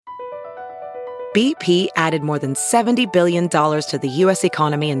BP added more than $70 billion to the U.S.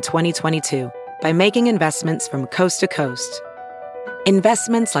 economy in 2022 by making investments from coast to coast.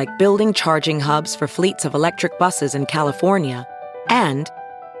 Investments like building charging hubs for fleets of electric buses in California and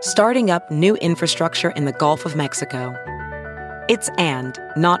starting up new infrastructure in the Gulf of Mexico. It's and,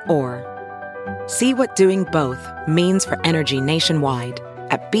 not or. See what doing both means for energy nationwide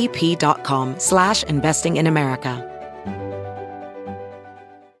at bp.com/investing in America.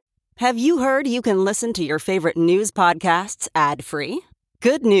 Have you heard you can listen to your favorite news podcasts ad-free?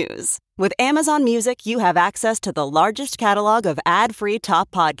 Good news. With Amazon Music, you have access to the largest catalog of ad-free top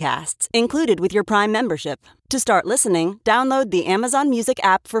podcasts included with your Prime membership. To start listening, download the Amazon Music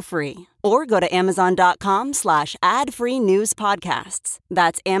app for free or go to amazon.com/ad-free news podcasts.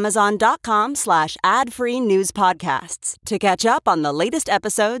 That's amazon.com/ad-free news podcasts to catch up on the latest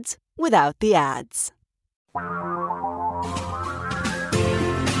episodes without the ads.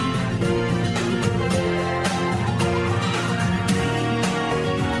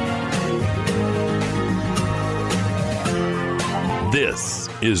 This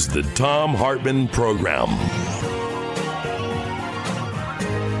is the Thom Hartmann Program.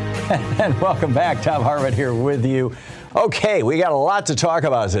 And welcome back. Thom Hartmann here with you. Okay, we got a lot to talk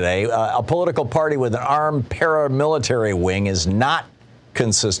about today. A political party with an armed paramilitary wing is not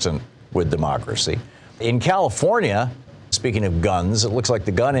consistent with democracy. In California, speaking of guns, it looks like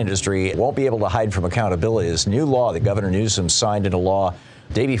the gun industry won't be able to hide from accountability. This new law that Governor Newsom signed into law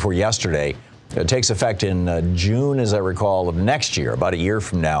day before yesterday. It takes effect in June, as I recall, of next year, about a year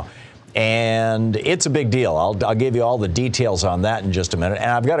from now. And it's a big deal. I'll give you all the details on that in just a minute. And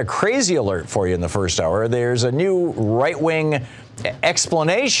I've got a crazy alert for you in the first hour. There's a new right-wing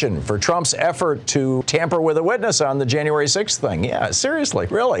explanation for Trump's effort to tamper with a witness on the January 6th thing. Yeah, seriously,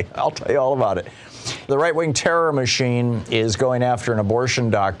 really. I'll tell you all about it. The right-wing terror machine is going after an abortion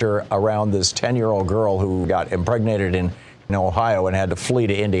doctor around this 10-year-old girl who got impregnated in Ohio and had to flee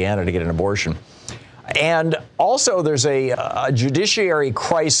to Indiana to get an abortion. And also there's a judiciary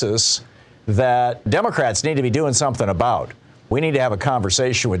crisis that Democrats need to be doing something about. We need to have a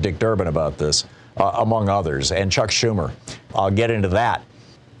conversation with Dick Durbin about this, among others, and Chuck Schumer. I'll get into that.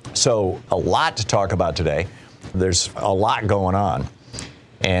 So a lot to talk about today. There's a lot going on.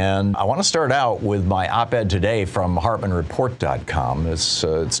 And I want to start out with my op-ed today from HartmanReport.com.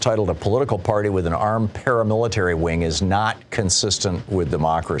 It's titled, "A Political Party with an Armed Paramilitary Wing is Not Consistent with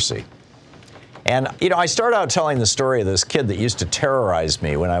Democracy." And, I start out telling the story of this kid that used to terrorize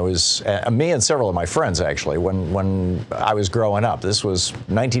me when I was, me and several of my friends, actually, when I was growing up. This was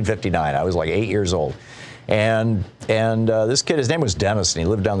 1959. I was like 8 years old. And this kid, his name was Dennis, and he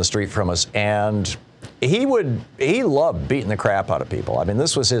lived down the street from us. And he loved beating the crap out of people. I mean,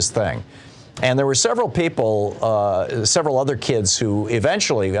 this was his thing. And there were several people, several other kids who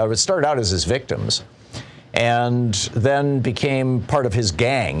eventually started out as his victims and then became part of his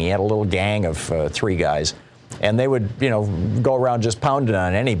gang. He had a little gang of 3 guys, and they would, go around just pounding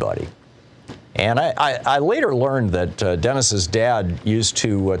on anybody. And I later learned that Dennis's dad used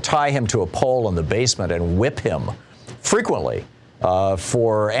to tie him to a pole in the basement and whip him frequently.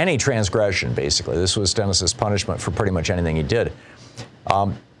 For any transgression, basically. This was Dennis's punishment for pretty much anything he did.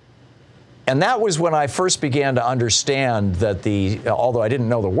 And that was when I first began to understand that although I didn't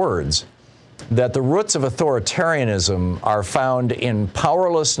know the words, that the roots of authoritarianism are found in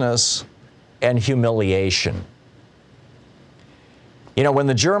powerlessness and humiliation. When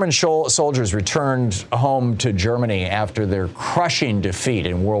the German soldiers returned home to Germany after their crushing defeat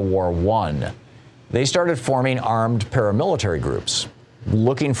in World War I, they started forming armed paramilitary groups,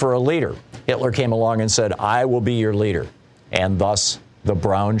 looking for a leader. Hitler came along and said, "I will be your leader," and thus the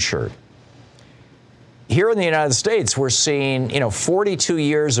brown shirt. Here in the United States, we're seeing, 42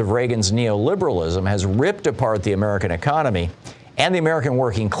 years of Reagan's neoliberalism has ripped apart the American economy and the American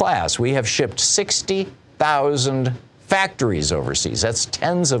working class. We have shipped 60,000 factories overseas. That's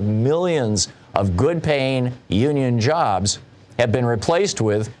tens of millions of good-paying union jobs have been replaced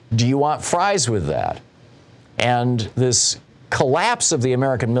with, do you want fries with that? And this collapse of the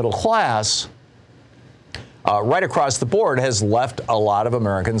American middle class right across the board has left a lot of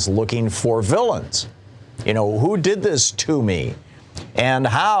Americans looking for villains. Who did this to me? And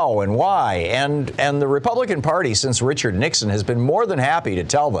how and why? And the Republican Party, since Richard Nixon, has been more than happy to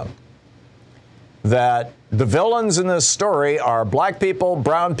tell them that the villains in this story are black people,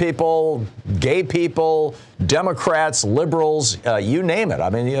 brown people, gay people, Democrats, liberals, you name it. I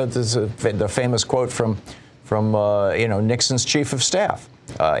mean, this is the famous quote from Nixon's chief of staff,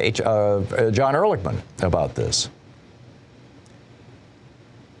 John Ehrlichman, about this.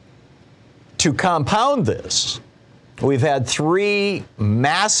 To compound this, We've had three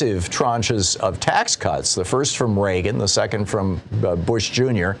massive tranches of tax cuts, the first from Reagan, the second from Bush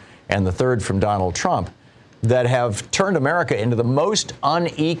Jr., and the third from Donald Trump, that have turned America into the most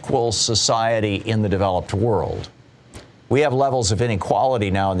unequal society in the developed world. We have levels of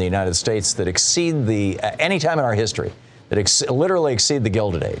inequality now in the United States that exceed any time in our history, that literally exceed the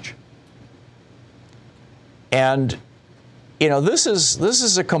Gilded Age. And, this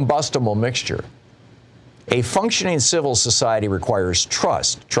is a combustible mixture. A functioning civil society requires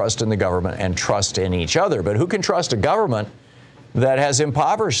trust in the government and trust in each other. But who can trust a government that has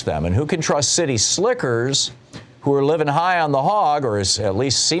impoverished them? And who can trust city slickers who are living high on the hog, or at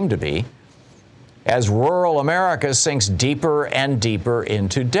least seem to be, as rural America sinks deeper and deeper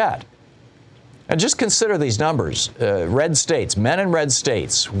into debt? And just consider these numbers. Red states, men in red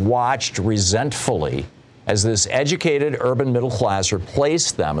states, watched resentfully as this educated urban middle class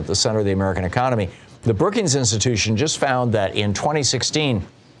replaced them at the center of the American economy. The Brookings Institution just found that in 2016,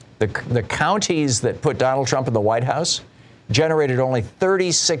 the counties that put Donald Trump in the White House generated only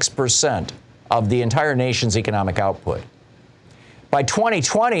 36% of the entire nation's economic output. By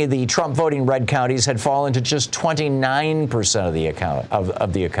 2020, the Trump voting red counties had fallen to just 29%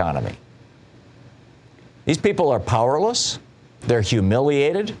 of the economy. These people are powerless. They're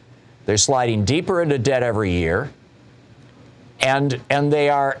humiliated. They're sliding deeper into debt every year. And they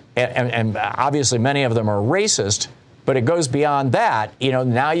are, and obviously many of them are racist, but it goes beyond that.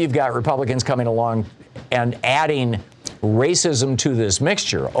 Now you've got Republicans coming along and adding racism to this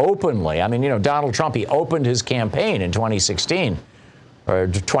mixture openly. I mean, Donald Trump, he opened his campaign in 2016, or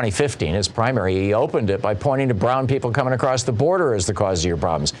 2015, his primary. He opened it by pointing to brown people coming across the border as the cause of your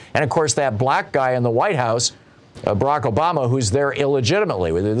problems. And, of course, that black guy in the White House, Barack Obama, who's there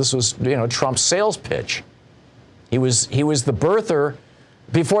illegitimately. This was, Trump's sales pitch. He was the birther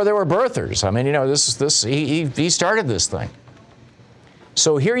before there were birthers. I mean, he started this thing.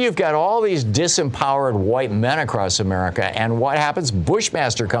 So here you've got all these disempowered white men across America, and what happens?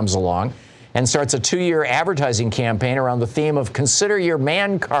 Bushmaster comes along and starts a 2-year advertising campaign around the theme of consider your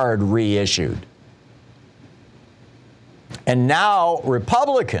man card reissued. And now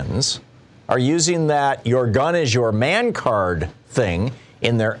Republicans are using that your gun is your man card thing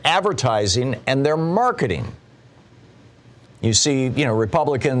in their advertising and their marketing. You see,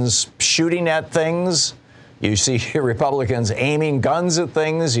 Republicans shooting at things. You see Republicans aiming guns at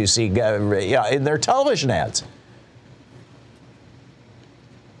things. You see, in their television ads.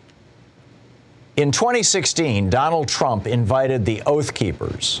 In 2016, Donald Trump invited the Oath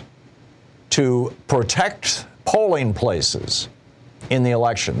Keepers to protect polling places in the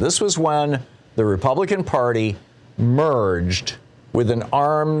election. This was when the Republican Party merged with an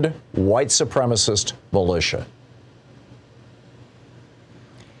armed white supremacist militia.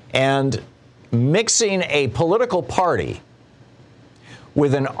 And mixing a political party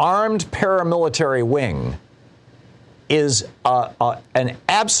with an armed paramilitary wing is an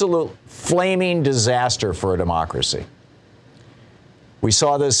absolute flaming disaster for a democracy. We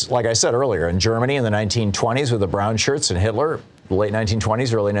saw this, like I said earlier, in Germany in the 1920s with the brown shirts and Hitler, late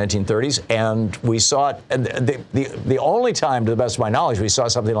 1920s, early 1930s, and we saw it, the only time, to the best of my knowledge, we saw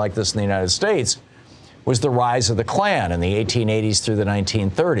something like this in the United States was the rise of the Klan in the 1880s through the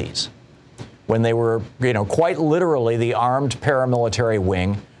 1930s, when they were, quite literally the armed paramilitary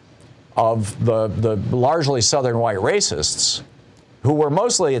wing of the largely Southern white racists, who were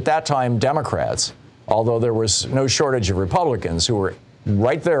mostly at that time Democrats, although there was no shortage of Republicans who were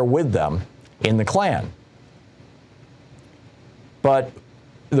right there with them in the Klan. But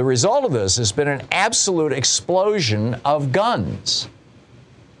the result of this has been an absolute explosion of guns.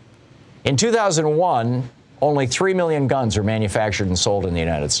 In 2001, only 3 million guns were manufactured and sold in the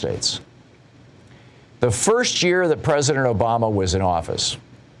United States. The first year that President Obama was in office,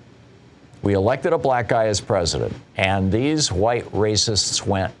 we elected a black guy as president, and these white racists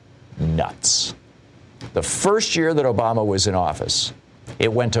went nuts. The first year that Obama was in office,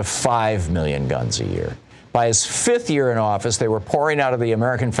 it went to 5 million guns a year. By his 5th year in office, they were pouring out of the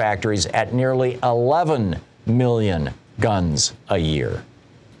American factories at nearly 11 million guns a year.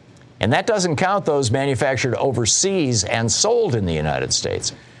 And that doesn't count those manufactured overseas and sold in the United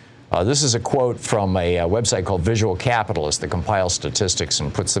States. This is a quote from a website called Visual Capitalist that compiles statistics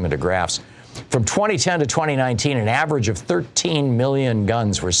and puts them into graphs. From 2010 to 2019, an average of 13 million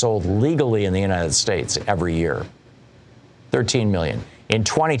guns were sold legally in the United States every year. 13 million. In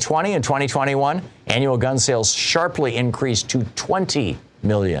 2020 and 2021, annual gun sales sharply increased to 20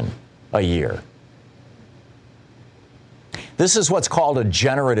 million a year. This is what's called a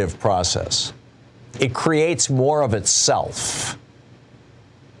generative process. It creates more of itself.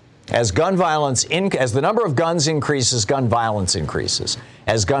 As the number of guns increases, gun violence increases.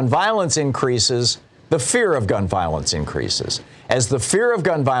 As gun violence increases, the fear of gun violence increases. As the fear of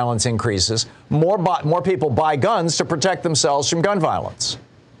gun violence increases, more people buy guns to protect themselves from gun violence.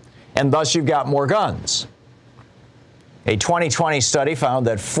 And thus you've got more guns. A 2020 study found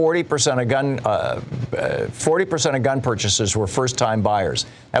that 40% of gun purchasers were first-time buyers.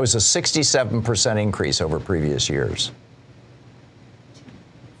 That was a 67% increase over previous years.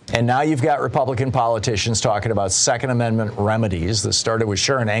 And now you've got Republican politicians talking about Second Amendment remedies. This started with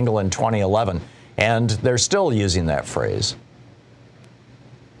Sharon Engel in 2011, and they're still using that phrase.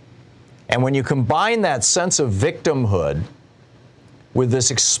 And when you combine that sense of victimhood with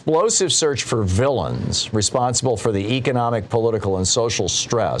this explosive search for villains responsible for the economic, political, and social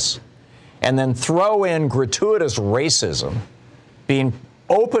stress, and then throw in gratuitous racism being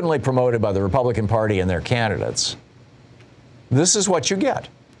openly promoted by the Republican Party and their candidates, this is what you get.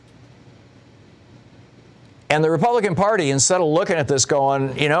 And the Republican Party, instead of looking at this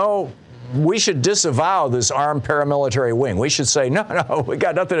going, we should disavow this armed paramilitary wing. We should say, no, we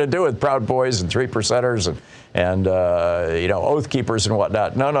got nothing to do with Proud Boys and Three Percenters and Oath Keepers and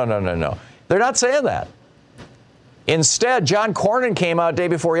whatnot. No. They're not saying that. Instead, John Cornyn came out day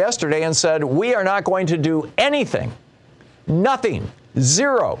before yesterday and said, we are not going to do anything, nothing,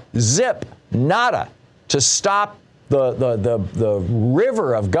 zero, zip, nada, to stop the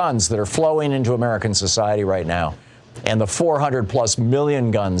river of guns that are flowing into American society right now, and the 400+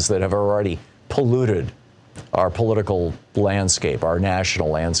 million guns that have already polluted our political landscape, our national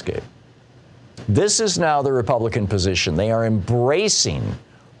landscape. This is now the Republican position. They are embracing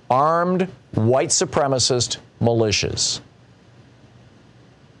armed white supremacist militias.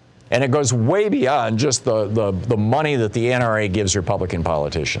 And it goes way beyond just the money that the NRA gives Republican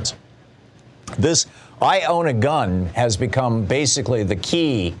politicians. This I own a gun has become basically the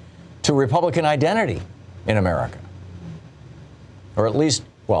key to Republican identity in America. Or at least,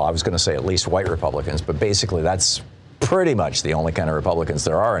 well, I was going to say at least white Republicans, but basically that's pretty much the only kind of Republicans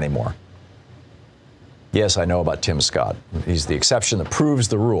there are anymore. Yes, I know about Tim Scott. He's the exception that proves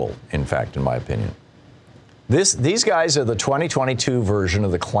the rule, in fact, in my opinion. These guys are the 2022 version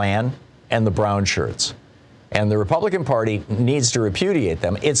of the Klan and the brown shirts. And the Republican Party needs to repudiate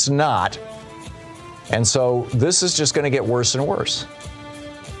them. It's not. And so this is just going to get worse and worse.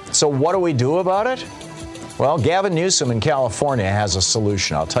 So what do we do about it? Well, Gavin Newsom in California has a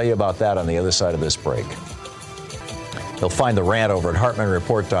solution. I'll tell you about that on the other side of this break. You'll find the rant over at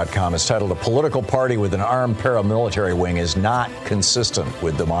HartmanReport.com. It's titled, "A Political Party with an Armed Paramilitary Wing is Not Consistent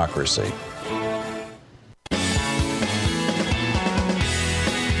with Democracy."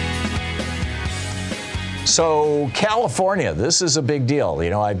 So California, this is a big deal.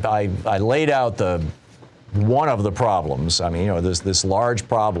 I laid out one of the problems. I mean, this large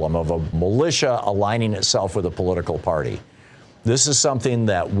problem of a militia aligning itself with a political party. This is something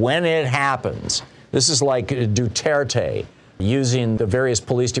that when it happens, this is like Duterte using the various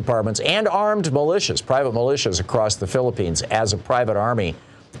police departments and armed militias, private militias across the Philippines as a private army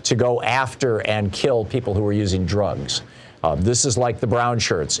to go after and kill people who were using drugs. This is like the brown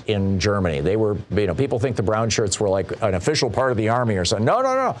shirts in Germany. They were, people think the brown shirts were like an official part of the army or something.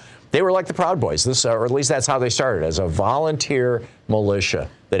 No. They were like the Proud Boys, or at least that's how they started, as a volunteer militia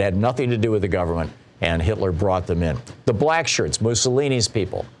that had nothing to do with the government, and Hitler brought them in. The black shirts, Mussolini's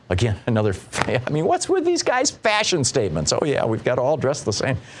people. Again, what's with these guys' fashion statements? Oh, yeah, we've got to all dress the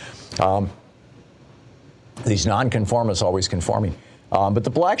same. These nonconformists always conforming. But the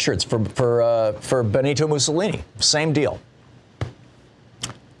black shirts for Benito Mussolini, same deal.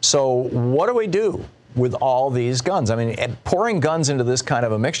 So what do we do with all these guns? I mean, pouring guns into this kind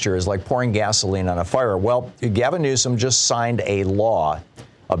of a mixture is like pouring gasoline on a fire. Well, Gavin Newsom just signed a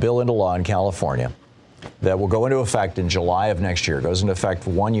bill into law in California that will go into effect in July of next year. It goes into effect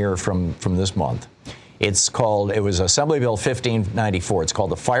 1 year from this month. It was Assembly Bill 1594. It's called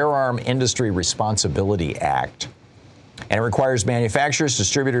the Firearm Industry Responsibility Act. And it requires manufacturers,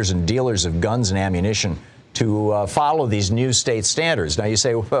 distributors, and dealers of guns and ammunition to follow these new state standards. Now you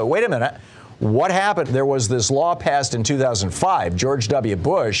say, well, wait a minute, what happened? There was this law passed in 2005. George W.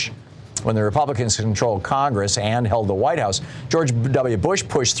 Bush, when the Republicans controlled Congress and held the White House, George W. Bush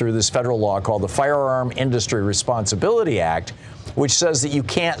pushed through this federal law called the Firearm Industry Responsibility Act, which says that you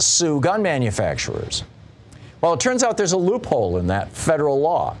can't sue gun manufacturers. Well, it turns out there's a loophole in that federal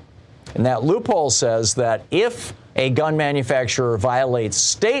law. And that loophole says that if a gun manufacturer violates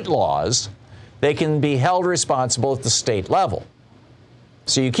state laws, they can be held responsible at the state level.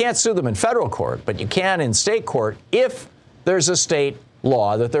 So you can't sue them in federal court, but you can in state court if there's a state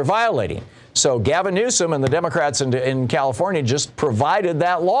law that they're violating. So Gavin Newsom and the Democrats in California just provided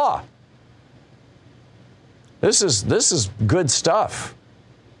that law. This is good stuff.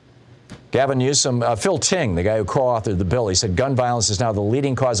 Gavin Newsom, Phil Ting, the guy who co-authored the bill, he said gun violence is now the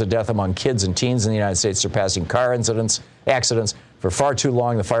leading cause of death among kids and teens in the United States, surpassing car accidents. For far too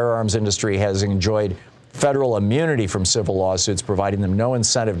long, the firearms industry has enjoyed federal immunity from civil lawsuits, providing them no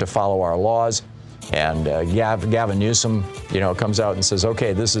incentive to follow our laws. And Gavin Newsom, comes out and says,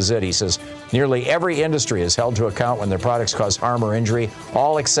 okay, this is it. He says, nearly every industry is held to account when their products cause harm or injury,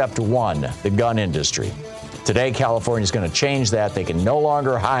 all except one, the gun industry. Today, California is going to change that. They can no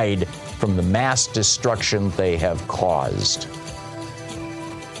longer hide from the mass destruction they have caused.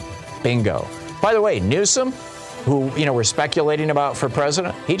 Bingo. By the way, Newsom, who, we're speculating about for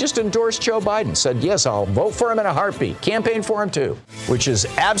president, he just endorsed Joe Biden, said, yes, I'll vote for him in a heartbeat. Campaign for him, too, which is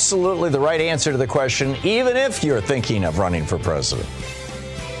absolutely the right answer to the question, even if you're thinking of running for president.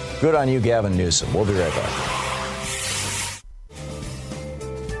 Good on you, Gavin Newsom. We'll be right back.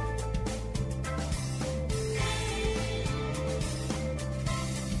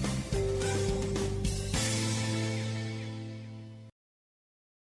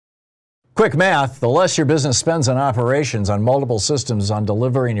 Quick math, the less your business spends on operations, on multiple systems, on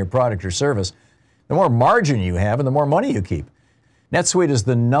delivering your product or service, the more margin you have and the more money you keep. NetSuite is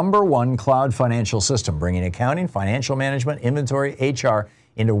the #1 cloud financial system, bringing accounting, financial management, inventory, HR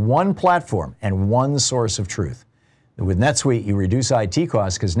into one platform and one source of truth. With NetSuite, you reduce IT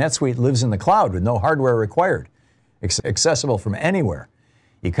costs because NetSuite lives in the cloud with no hardware required, accessible from anywhere.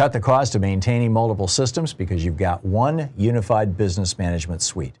 You cut the cost of maintaining multiple systems because you've got one unified business management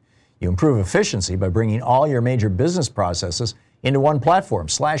suite. You improve efficiency by bringing all your major business processes into one platform,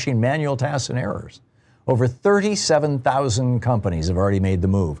 slashing manual tasks and errors. Over 37,000 companies have already made the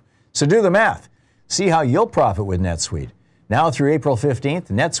move. So do the math. See how you'll profit with NetSuite. Now through April 15th,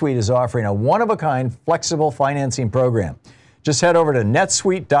 NetSuite is offering a one-of-a-kind flexible financing program. Just head over to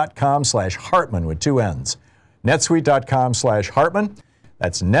netsuite.com/Hartman with 2 N's. netsuite.com/Hartman.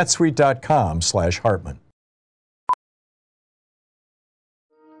 That's netsuite.com/Hartman.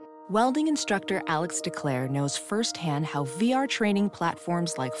 Welding instructor Alex DeClaire knows firsthand how VR training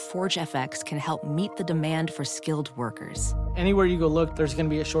platforms like ForgeFX can help meet the demand for skilled workers. Anywhere you go look, there's going to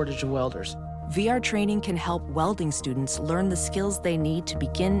be a shortage of welders. VR training can help welding students learn the skills they need to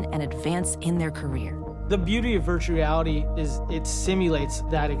begin and advance in their career. The beauty of virtual reality is it simulates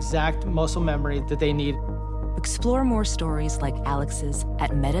that exact muscle memory that they need. Explore more stories like Alex's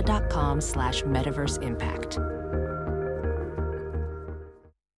at meta.com/metaverseimpact.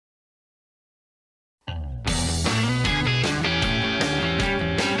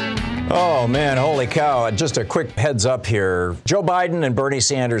 Oh, man, holy cow. Just a quick heads up here. Joe Biden and Bernie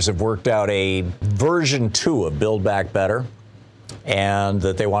Sanders have worked out a version 2 of Build Back Better, and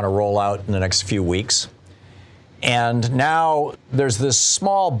that they want to roll out in the next few weeks. And now there's this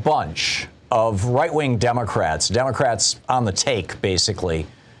small bunch of right-wing Democrats on the take, basically,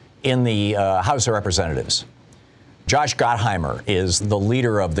 in the House of Representatives. Josh Gottheimer is the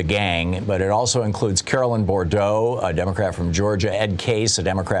leader of the gang, but it also includes Carolyn Bourdeaux, a Democrat from Georgia, Ed Case, a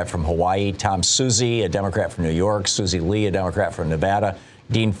Democrat from Hawaii, Tom Suozzi, a Democrat from New York, Susie Lee, a Democrat from Nevada,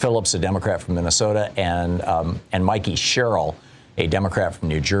 Dean Phillips, a Democrat from Minnesota, and Mikey Sherrill, a Democrat from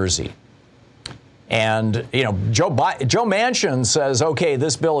New Jersey. And, Joe Manchin says, okay,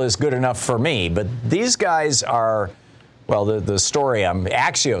 this bill is good enough for me, but these guys are... Well, the story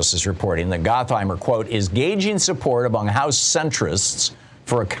Axios is reporting that Gottheimer, quote, is gauging support among House centrists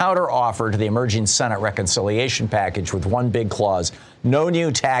for a counteroffer to the emerging Senate reconciliation package with one big clause, no new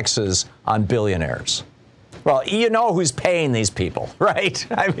taxes on billionaires. Well, you know who's paying these people, right?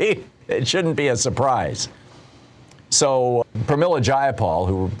 I mean, it shouldn't be a surprise. So Pramila Jayapal,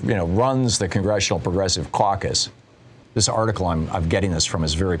 who runs the Congressional Progressive Caucus, this article I'm getting this from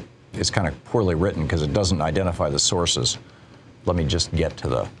is kind of poorly written because it doesn't identify the sources. Let me just get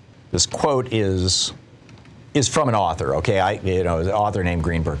to this quote is from an author, okay? An author named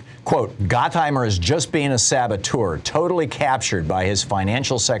Greenberg. Quote, Gottheimer is just being a saboteur, totally captured by his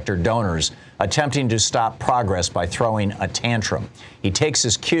financial sector donors attempting to stop progress by throwing a tantrum. He takes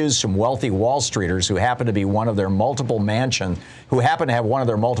his cues from wealthy Wall Streeters who happen to have one of their multiple mansions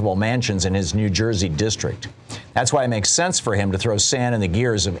in his New Jersey district. That's why it makes sense for him to throw sand in the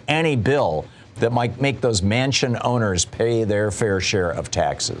gears of any bill that might make those mansion owners pay their fair share of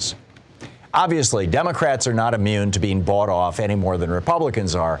taxes. Obviously, Democrats are not immune to being bought off any more than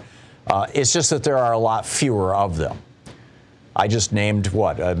Republicans are. It's just that there are a lot fewer of them. I just named,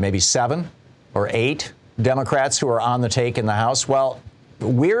 maybe 7 or 8 Democrats who are on the take in the House. Well,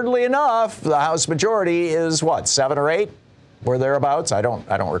 weirdly enough, the House majority is 7 or 8? or thereabouts. I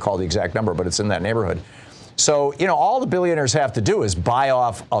don't recall the exact number, but it's in that neighborhood. So, all the billionaires have to do is buy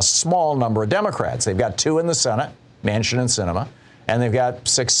off a small number of Democrats. They've got 2 in the Senate, Manchin and Sinema, and they've got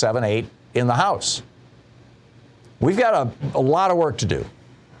 6, 7, 8 in the House. We've got a lot of work to do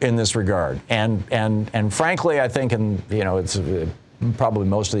in this regard. And frankly, I think, it's probably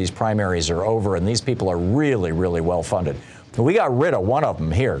most of these primaries are over, and these people are really, really well funded. We got rid of one of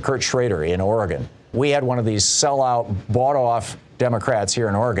them here, Kurt Schrader in Oregon. We had one of these sellout, bought-off Democrats here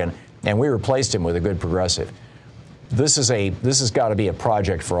in Oregon, and we replaced him with a good progressive. This has got to be a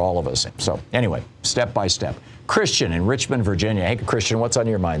project for all of us. So anyway, step by step. Christian in Richmond, Virginia. Hey, Christian, what's on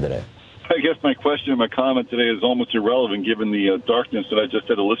your mind today? I guess my question and my comment today is almost irrelevant given the darkness that I just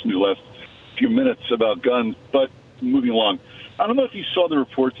had to listen to the last few minutes about guns. But moving along, I don't know if you saw the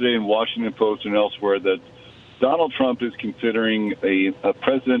report today in Washington Post and elsewhere that Donald Trump is considering a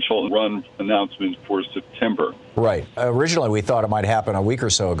presidential run announcement for September. Right. Originally, we thought it might happen a week or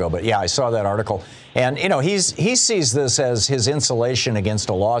so ago, but yeah, I saw that article. And, he sees this as his insulation against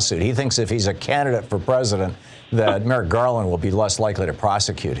a lawsuit. He thinks if he's a candidate for president, that Merrick Garland will be less likely to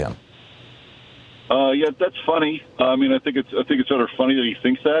prosecute him. Yeah, that's funny. I mean, I think it's sort of funny that he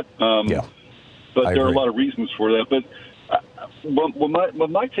thinks that. Yeah. But there are a lot of reasons for that. But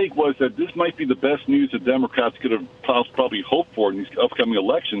my take was that this might be the best news that Democrats could have probably hoped for in these upcoming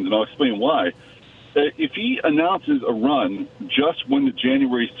elections, and I'll explain why. If he announces a run just when the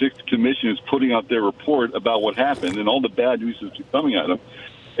January 6th commission is putting out their report about what happened and all the bad news that's coming at him,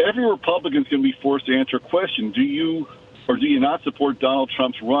 every Republican is going to be forced to answer a question. Do you or do you not support Donald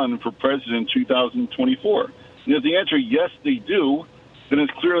Trump's run for president in 2024? And if the answer is yes, they do, then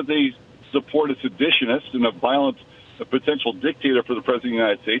it's clear that they support a seditionist and a potential dictator for the president of the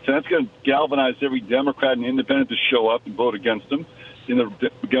United States. And that's going to galvanize every Democrat and independent to show up and vote against him,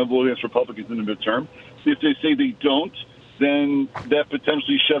 vote against Republicans in the midterm. If they say they don't, then that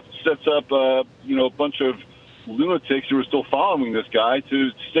potentially sets up a bunch of lunatics who are still following this guy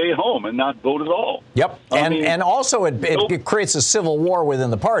to stay home and not vote at all. Yep. And also it creates a civil war within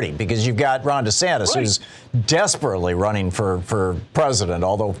the party because you've got Ron DeSantis, who's desperately running for president,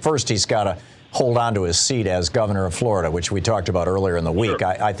 although first he's got to hold on to his seat as governor of Florida, which we talked about earlier in the week.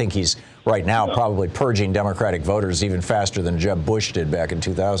 Sure. I think he's right now probably purging Democratic voters even faster than Jeb Bush did back in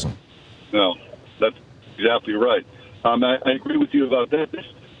 2000. No, that's exactly right. I agree with you about that.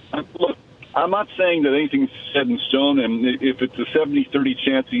 Look, I'm not saying that anything's set in stone, and if it's a 70-30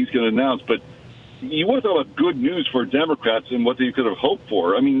 chance he's going to announce, but you want to talk about good news for Democrats and what they could have hoped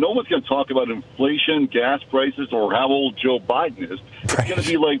for. I mean, no one's going to talk about inflation, gas prices, or how old Joe Biden is. It's going to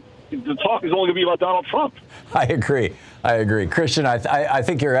be like, the talk is only going to be about Donald Trump. I agree. Christian, I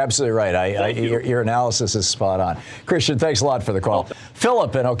think you're absolutely right. Your analysis is spot on. Christian, thanks a lot for the call.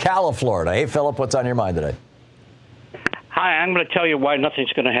 Philip in Ocala, Florida. Hey, Philip, what's on your mind today? Hi, I'm going to tell you why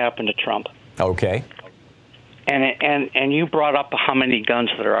nothing's going to happen to Trump. Okay. And you brought up how many guns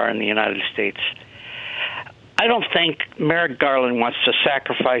there are in the United States. I don't think Merrick Garland wants to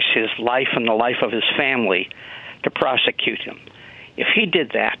sacrifice his life and the life of his family to prosecute him. If he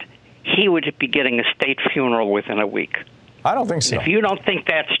did that, he would be getting a state funeral within a week. I don't think so. If you don't think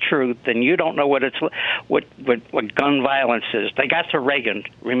that's true, then you don't know what gun violence is. They got to Reagan.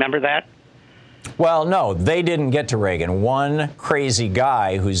 Remember that? Well, no, they didn't get to Reagan. One crazy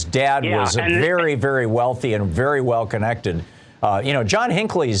guy whose dad was very, very wealthy and very well connected. John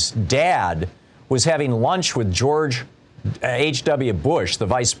Hinckley's dad was having lunch with George H.W. Bush, the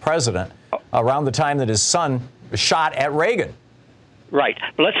vice president, around the time that his son shot at Reagan. Right.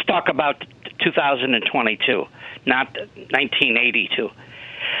 But let's talk about 2022, not 1982.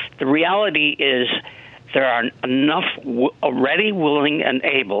 The reality is there are enough already willing and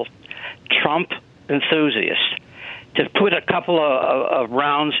able Trump enthusiasts to put a couple of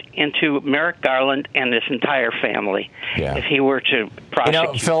rounds into Merrick Garland and his entire family if he were to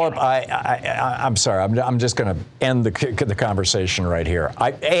prosecute. Philip, I'm sorry. I'm just going to end the conversation right here.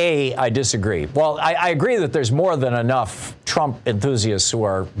 I disagree. Well, I agree that there's more than enough Trump enthusiasts who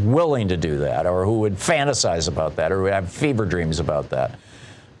are willing to do that or who would fantasize about that or who have fever dreams about that.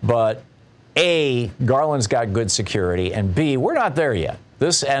 But A, Garland's got good security, and B, we're not there yet.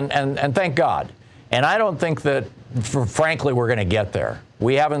 And thank God. And I don't think that, frankly, we're going to get there.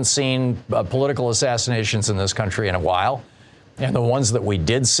 We haven't seen political assassinations in this country in a while. And the ones that we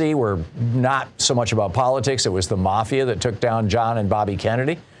did see were not so much about politics. It was the mafia that took down John and Bobby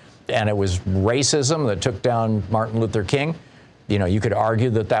Kennedy. And it was racism that took down Martin Luther King. You could argue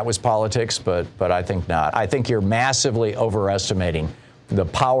that that was politics, but I think not. I think you're massively overestimating the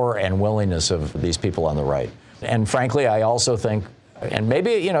power and willingness of these people on the right. And frankly, I also think, and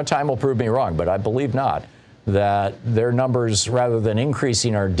maybe, time will prove me wrong, but I believe not, that their numbers, rather than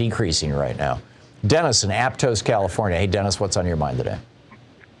increasing, are decreasing right now. Dennis in Aptos, California. Hey, Dennis, what's on your mind today?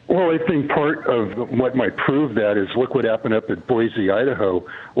 Well, I think part of what might prove that is look what happened up at Boise, Idaho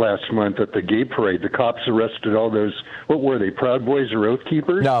last month at the gay parade. The cops arrested all those, what were they, Proud Boys or Oath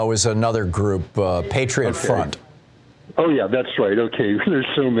Keepers? No, it was another group, Patriot Front. Oh, yeah, that's right. Okay, there's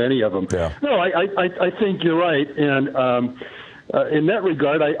so many of them. Yeah. No, I think you're right. And in that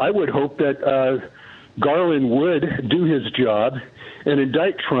regard, I would hope that Garland would do his job and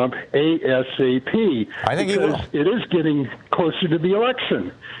indict Trump ASAP. I think he will. It is getting closer to the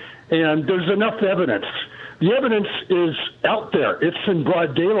election, and there's enough evidence. The evidence is out there. It's in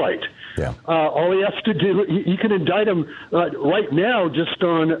broad daylight. Yeah. All he has to do, he can indict him right now just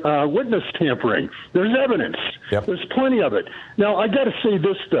on witness tampering. There's evidence. Yep. There's plenty of it. Now, I got to say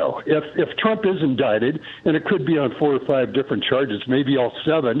this, though. If Trump is indicted, and it could be on 4 or 5 different charges, maybe all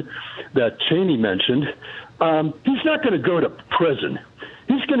 7 that Cheney mentioned, he's not going to go to prison.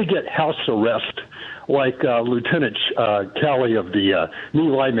 He's going to get house arrest like Lieutenant Kelly of the My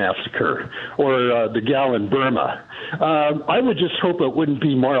Lai massacre or the gal in Burma. I would just hope it wouldn't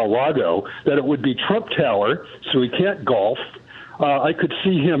be Mar-a-Lago, that it would be Trump Tower, so he can't golf. I could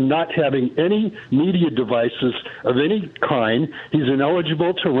see him not having any media devices of any kind. He's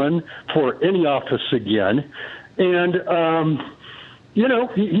ineligible to run for any office again. And,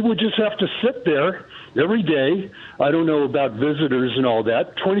 he would just have to sit there every day. I don't know about visitors and all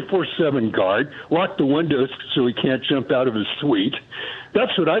that. 24/7 guard, lock the windows so he can't jump out of his suite.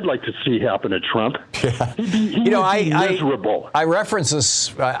 That's what I'd like to see happen to Trump. Yeah. He'd be miserable. I referenced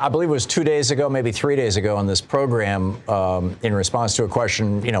this, I believe it was 2 days ago, maybe 3 days ago on this program in response to a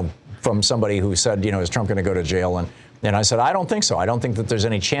question, from somebody who said, is Trump going to go to jail? And I said, I don't think so. I don't think that there's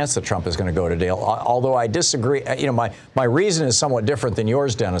any chance that Trump is going to go to jail, although I disagree. My reason is somewhat different than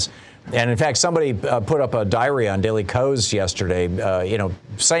yours, Dennis. And in fact, somebody put up a diary on Daily Kos yesterday,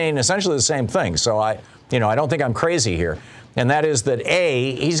 saying essentially the same thing. So I don't think I'm crazy here. And that is that,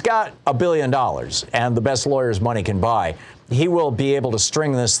 A, he's got $1 billion and the best lawyers money can buy. He will be able to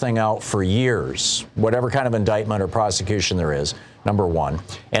string this thing out for years, whatever kind of indictment or prosecution there is, number one.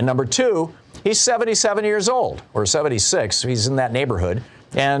 And number two, he's 77 years old, or 76. He's in that neighborhood,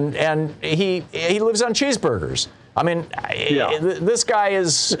 and he lives on cheeseburgers. I mean, this guy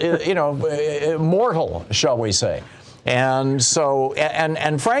is, mortal, shall we say. And so,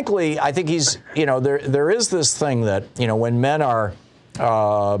 and frankly, I think he's, there is this thing that, when men are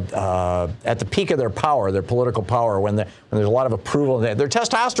at the peak of their power, their political power, when there's a lot of approval, their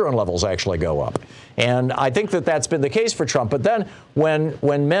testosterone levels actually go up. And I think that that's been the case for Trump. But then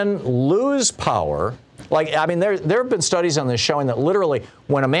when men lose power, there have been studies on this showing that literally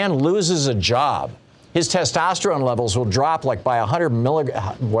when a man loses a job, his testosterone levels will drop by 100 milligrams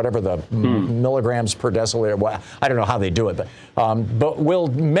per deciliter. Well, I don't know how they do it, but will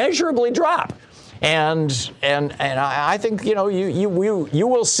measurably drop. And I think you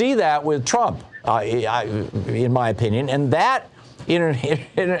will see that with Trump, in my opinion, and that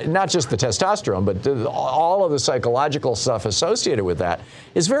not just the testosterone, but all of the psychological stuff associated with that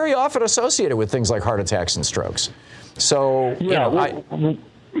is very often associated with things like heart attacks and strokes. So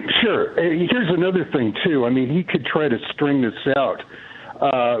Sure. Here's another thing, too. I mean, he could try to string this out.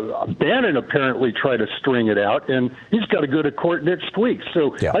 Bannon apparently tried to string it out, and he's got to go to court next week.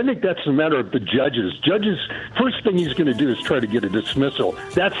 So I think that's a matter of the judges. Judges, first thing he's going to do is try to get a dismissal.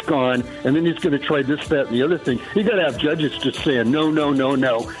 That's gone, and then he's going to try this, that, and the other thing. You got to have judges just saying no,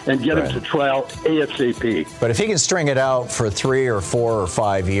 and get him to trial ASAP. But if he can string it out for 3 or 4 or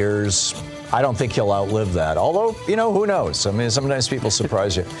 5 years, I don't think he'll outlive that. Although, who knows? I mean, sometimes people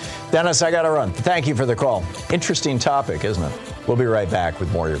surprise you. Dennis, I got to run. Thank you for the call. Interesting topic, isn't it? We'll be right back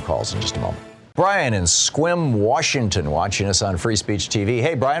with more of your calls in just a moment. Brian in Sequim, Washington, watching us on Free Speech TV.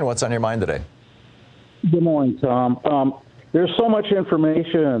 Hey, Brian, what's on your mind today? Good morning, Tom. There's so much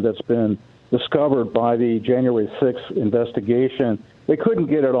information that's been discovered by the January 6th investigation. They couldn't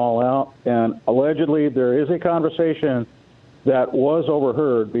get it all out, and allegedly there is a conversation that was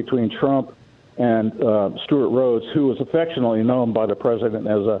overheard between Trump and Stuart Rhodes, who was affectionately known by the president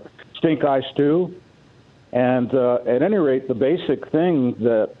as a stink eye Stu. And at any rate, the basic thing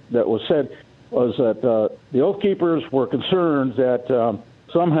that was said was that the Oath Keepers were concerned that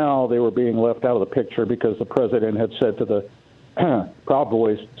somehow they were being left out of the picture because the president had said to the Proud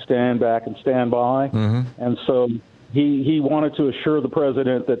Boys, stand back and stand by. Mm-hmm. And so he wanted to assure the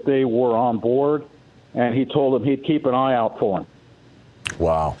president that they were on board, and he told them he'd keep an eye out for him.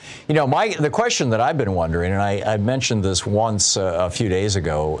 Wow. The question that I've been wondering, and I mentioned this once a few days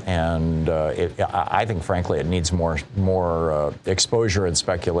ago, and I think, frankly, it needs more exposure and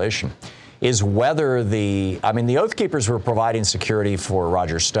speculation, is whether the Oath Keepers were providing security for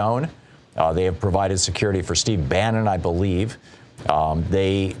Roger Stone. They have provided security for Steve Bannon, I believe.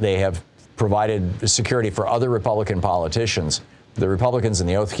 They have provided security for other Republican politicians. The Republicans and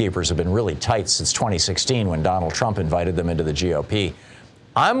the Oath Keepers have been really tight since 2016 when Donald Trump invited them into the GOP.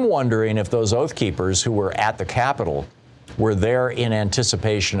 I'm wondering if those Oath Keepers who were at the Capitol were there in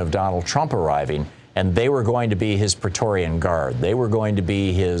anticipation of Donald Trump arriving, and they were going to be his Praetorian Guard. They were going to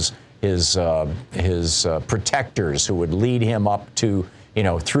be his protectors who would lead him up to,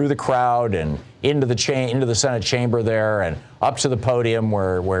 through the crowd and into the Senate chamber there and up to the podium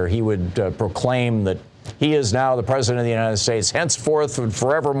where he would proclaim that he is now the President of the United States, henceforth and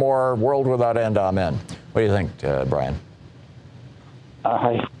forevermore, world without end, amen. What do you think, Brian?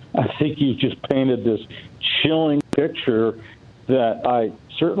 I think you just painted this chilling picture that I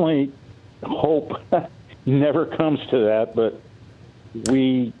certainly hope never comes to that, but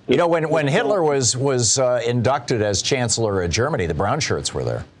when Hitler was inducted as Chancellor of Germany, the brown shirts were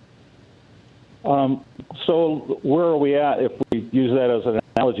there. So where are we at if we use that as an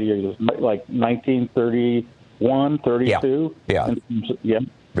analogy? Like 1931, 32? Yeah. Yeah.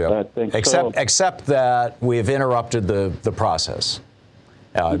 I think except that we've interrupted the process.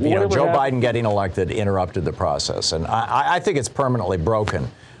 Joe Biden getting elected interrupted the process. And I think it's permanently broken.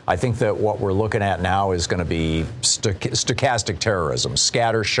 I think that what we're looking at now is going to be stochastic terrorism,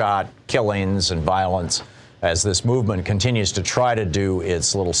 scattershot killings and violence as this movement continues to try to do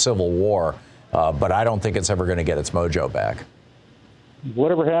its little civil war. But I don't think it's ever going to get its mojo back.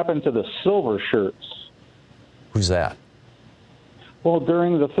 Whatever happened to the silver shirts? Who's that? Well,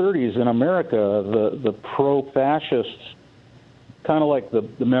 during the 30s in America, the pro-fascists, kind of like the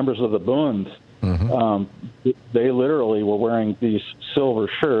members of the Bund, they literally were wearing these silver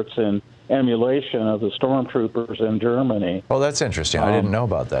shirts in emulation of the stormtroopers in Germany. Oh, that's interesting. I didn't know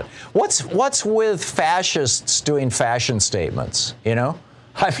about that. What's with fascists doing fashion statements,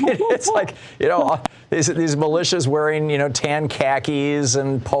 I mean, it's like, these militias wearing, tan khakis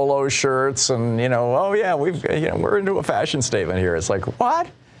and polo shirts and, oh, yeah, we're into a fashion statement here. It's like, what?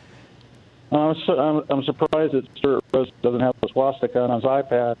 I'm surprised that Stuart Rose doesn't have a swastika on his eye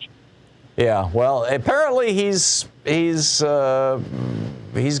patch. Yeah, well, apparently he's going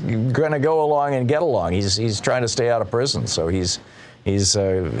to go along and get along. He's trying to stay out of prison, so he's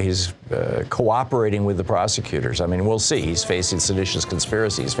cooperating with the prosecutors. I mean, we'll see. He's facing seditious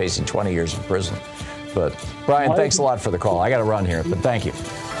conspiracy. He's facing 20 years in prison. But Brian, thanks a lot for the call. I got to run here, but thank you.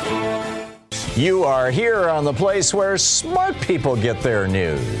 You are here on the place where smart people get their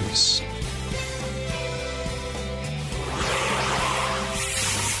news.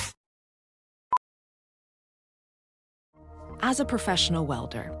 As a professional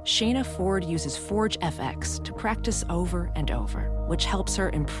welder, Shayna Ford uses Forge FX to practice over and over, which helps her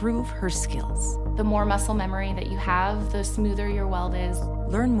improve her skills. The more muscle memory that you have, the smoother your weld is.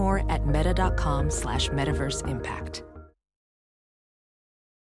 Learn more at meta.com/metaverseimpact.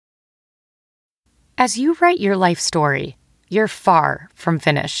 As you write your life story, you're far from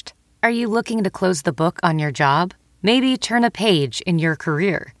finished. Are you looking to close the book on your job? Maybe turn a page in your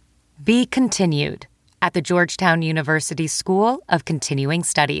career? Be continued at the Georgetown University School of Continuing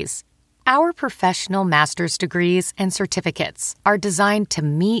Studies. Our professional master's degrees and certificates are designed to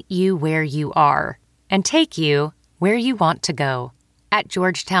meet you where you are and take you where you want to go. At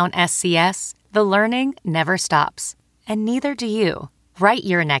Georgetown SCS, the learning never stops, and neither do you. Write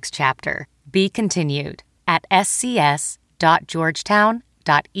your next chapter. Be continued at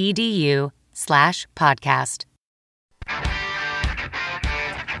scs.georgetown.edu/podcast.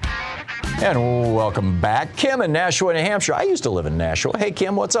 And welcome back. Kim in Nashua, New Hampshire. I used to live in Nashua. Hey,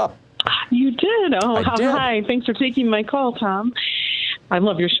 Kim, what's up? You did? Oh, I did. Hi. Thanks for taking my call, Tom. I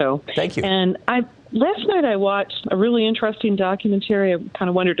love your show. Thank you. And last night I watched a really interesting documentary. I kind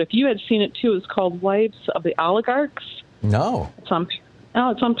of wondered if you had seen it, too. It's called Wives of the Oligarchs. No. It's on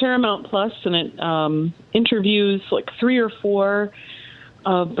Paramount Plus, and it interviews like 3 or 4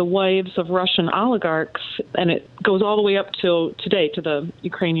 of the wives of Russian oligarchs, and it goes all the way up to today, to the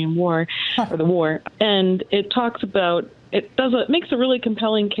Ukrainian war, or the war. And it talks about, makes a really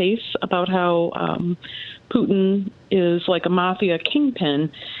compelling case about how Putin is like a mafia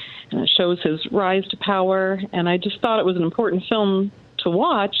kingpin, and it shows his rise to power. And I just thought it was an important film to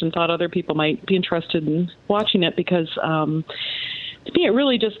watch, and thought other people might be interested in watching it, because to me it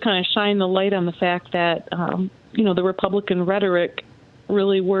really just kind of shined the light on the fact that the Republican rhetoric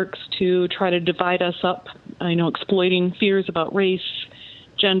really works to try to divide us up, exploiting fears about race,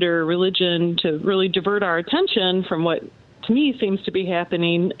 gender, religion, to really divert our attention from what, to me, seems to be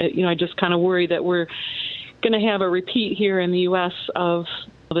happening. I just kind of worry that we're going to have a repeat here in the U.S. of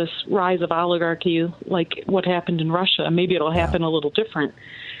this rise of oligarchy like what happened in Russia. Maybe it'll happen a little different.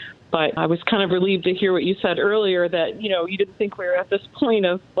 But I was kind of relieved to hear what you said earlier, that, you didn't think we were at this point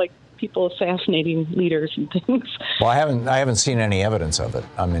of, like, people assassinating leaders and things. Well, I haven't seen any evidence of it.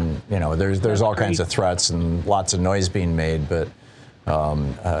 I mean, there's all kinds of threats and lots of noise being made, but I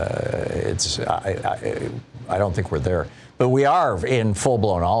don't think we're there. But we are in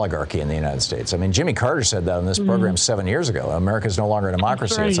full-blown oligarchy in the United States. I mean, Jimmy Carter said that on this program 7 years ago. America's no longer a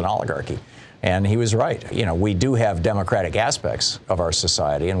democracy, it's an oligarchy. And he was right. We do have democratic aspects of our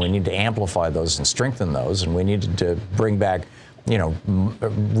society, and we need to amplify those and strengthen those, and we need to bring back,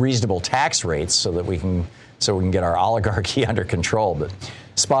 reasonable tax rates so that we can get our oligarchy under control. But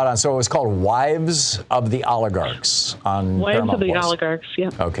spot on. So it was called Wives of the Oligarchs on Paramount+. Wives of the Oligarchs, yeah.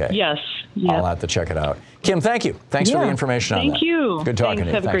 Okay. Yes. I'll have to check it out. Kim, thank you. Thanks for the information on that. Thank you. Good talking to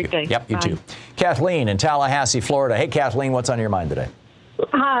you. Have a great day. Yep, you Bye. too. Kathleen in Tallahassee, Florida. Hey, Kathleen, what's on your mind today?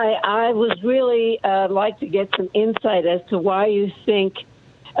 Hi, I was really like to get some insight as to why you think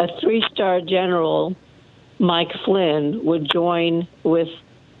a 3-star general, Mike Flynn, would join with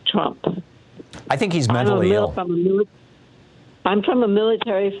Trump. I think he's mentally ill. I'm from a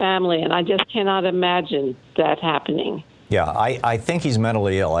military family, and I just cannot imagine that happening. Yeah, I think he's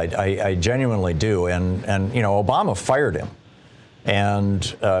mentally ill. I genuinely do. And Obama fired him,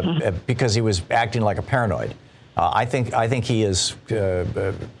 and because he was acting like a paranoid. I think he is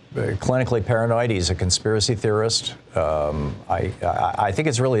clinically paranoid. He's a conspiracy theorist. I think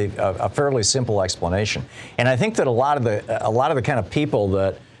it's really a fairly simple explanation, and I think that a lot of the kind of people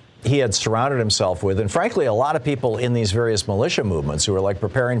that he had surrounded himself with, and frankly, a lot of people in these various militia movements who are like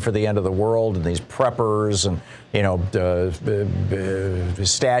preparing for the end of the world, and these preppers, and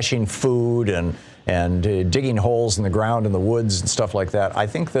stashing food and digging holes in the ground in the woods and stuff like that. I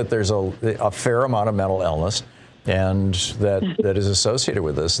think that there's a fair amount of mental illness and that is associated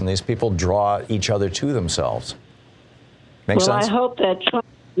with this, and these people draw each other to themselves. Make sense? I hope that Trump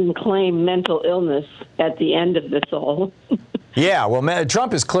doesn't claim mental illness at the end of this all. Yeah, well,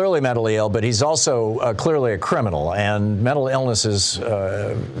 Trump is clearly mentally ill, but he's also clearly a criminal, and mental illness is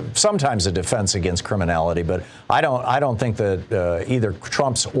sometimes a defense against criminality. But I don't think that either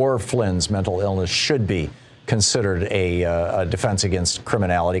Trump's or Flynn's mental illness should be considered a defense against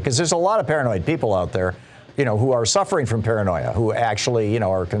criminality, because there's a lot of paranoid people out there, who are suffering from paranoia, who actually,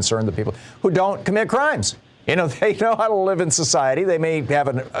 are concerned that people who don't commit crimes. They know how to live in society. They may have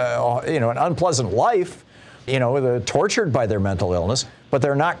an unpleasant life. They're tortured by their mental illness, but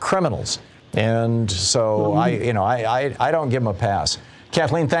they're not criminals. And so I don't give them a pass.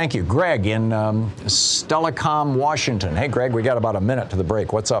 Kathleen, thank you. Greg in Stellacom, Washington. Hey, Greg, we got about a minute to the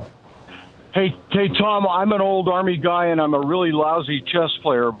break. What's up? Hey, Tom, I'm an old Army guy, and I'm a really lousy chess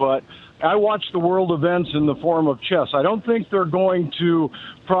player, but I watch the world events in the form of chess. I don't think they're going to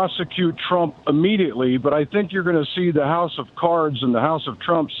prosecute Trump immediately, but I think you're going to see the House of Cards and the House of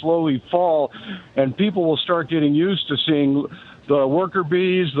Trump slowly fall, and people will start getting used to seeing the worker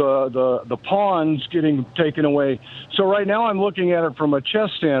bees, the pawns getting taken away. So right now I'm looking at it from a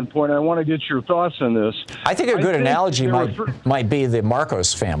chess standpoint. I want to get your thoughts on this. I think a good analogy might be the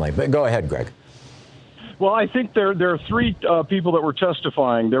Marcos family, but go ahead, Greg. Well, I think there are three people that were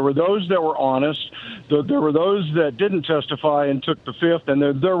testifying. There were those that were honest. There were those that didn't testify and took the fifth, and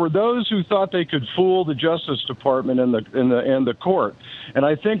there were those who thought they could fool the Justice Department and the court. And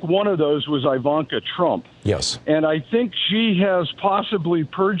I think one of those was Ivanka Trump. Yes. And I think she has possibly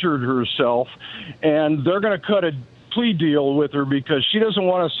perjured herself, and they're going to cut a plea deal with her because she doesn't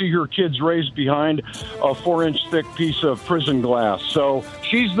want to see her kids raised behind a 4-inch thick piece of prison glass. So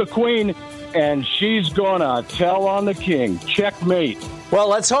she's the queen, and she's gonna tell on the king. Checkmate. Well,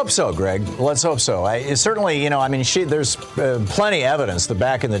 let's hope so, Greg. Let's hope so. Certainly, there's plenty of evidence that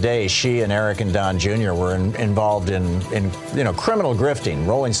back in the day, she and Eric and Don Jr. were involved in criminal grifting.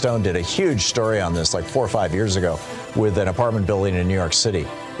 Rolling Stone did a huge story on this like 4 or 5 years ago with an apartment building in New York City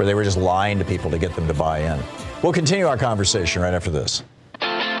where they were just lying to people to get them to buy in. We'll continue our conversation right after this.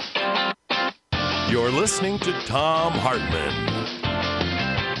 You're listening to Thom Hartmann.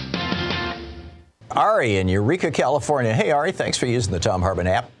 Ari in Eureka, California. Hey, Ari, thanks for using the Thom Hartmann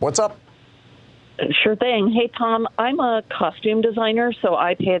app. What's up? Sure thing. Hey, Tom, I'm a costume designer, so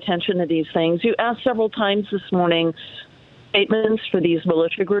I pay attention to these things. You asked several times this morning statements for these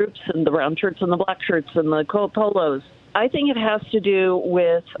militia groups and the brown shirts and the black shirts and the coat polos. I think it has to do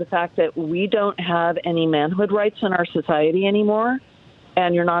with the fact that we don't have any manhood rights in our society anymore,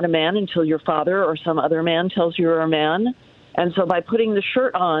 and you're not a man until your father or some other man tells you you're a man. And so by putting the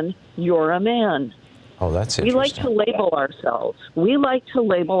shirt on, you're a man. Oh, that's interesting. We like to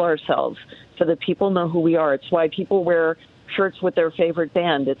label ourselves. So that people know who we are. It's why people wear shirts with their favorite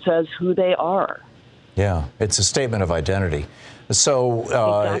band. It says who they are. Yeah, it's a statement of identity. So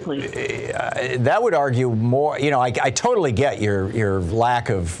Exactly. That would argue more. You know, I totally get your lack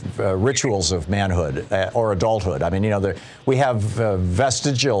of rituals of manhood or adulthood. I mean, you know, we have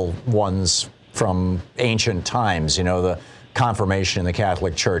vestigial ones from ancient times. You know, the confirmation in the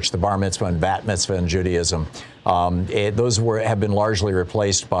Catholic Church, the bar mitzvah and bat mitzvah in Judaism. Those have been largely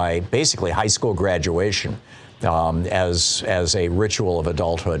replaced by basically high school graduation as a ritual of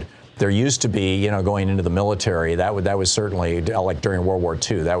adulthood. There used to be, you know, going into the military. That was certainly like during World War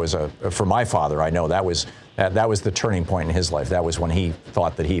II. That was for my father. I know that was the turning point in his life. That was when he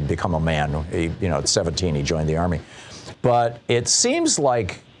thought that he'd become a man. At 17, he joined the Army. But it seems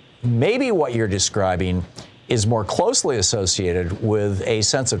like maybe what you're describing is more closely associated with a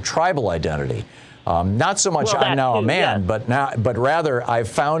sense of tribal identity. Not so much I'm now a man, yes. but rather I've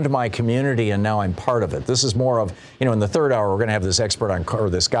found my community and now I'm part of it. This is more of, you know, in the third hour we're going to have this expert on, or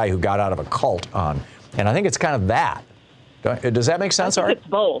this guy who got out of a cult on, and I think it's kind of that. Does that make sense, Art? It's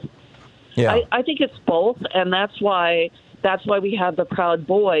both. Yeah, I think it's both, and that's why we have the proud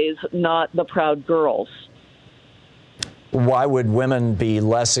boys, not the proud girls. Why would women be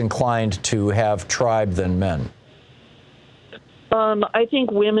less inclined to have tribe than men? I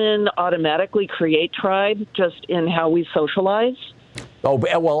think women automatically create tribe just in how we socialize. Oh,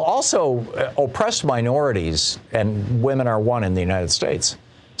 well, also oppressed minorities, and women are one in the United States,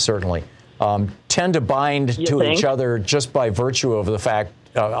 certainly, tend to bind to each other just by virtue of the fact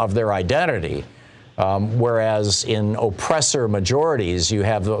of their identity. Whereas in oppressor majorities, you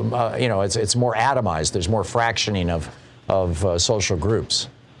have, it's more atomized. There's more fractioning of social groups.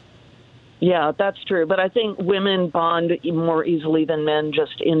 Yeah, that's true. But I think women bond more easily than men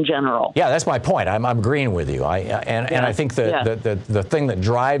just in general. Yeah, that's my point. I'm agreeing with you. And I think the thing that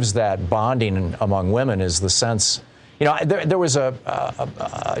drives that bonding among women is the sense, you know, there was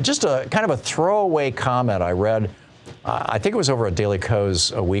just a kind of a throwaway comment I read, I think it was over at Daily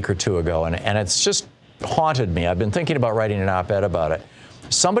Kos a week or two ago, and it's just haunted me. I've been thinking about writing an op-ed about it.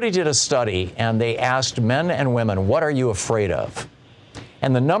 Somebody did a study, and they asked men and women, what are you afraid of?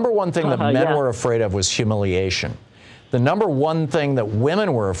 And the number one thing that men were afraid of was humiliation. The number one thing that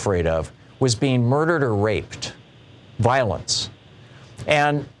women were afraid of was being murdered or raped, violence.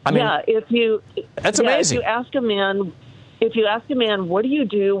 And I mean, that's amazing. If you ask a man, what do you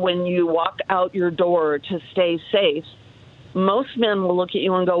do when you walk out your door to stay safe? Most men will look at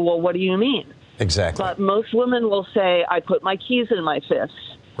you and go, well, what do you mean? Exactly. But most women will say, I put my keys in my fist.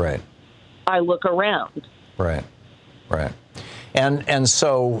 Right. I look around. Right. Right. And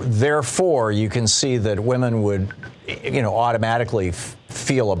so, therefore, you can see that women would, you know, automatically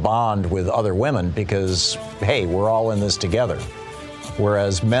feel a bond with other women because, hey, we're all in this together.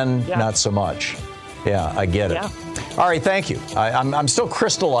 Whereas men, not so much. Yeah, I get it. All right, thank you. I'm still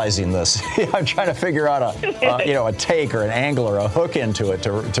crystallizing this. I'm trying to figure out a take or an angle or a hook into it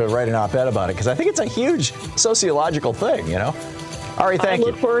to write an op-ed about it because I think it's a huge sociological thing, you know. All right, thank you.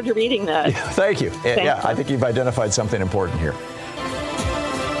 I look forward to reading that. Thank you. Yeah, I think you've identified something important here.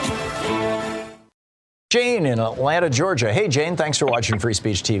 Jane in Atlanta, Georgia. Hey, Jane, thanks for watching Free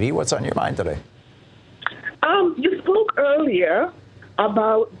Speech TV. What's on your mind today? You spoke earlier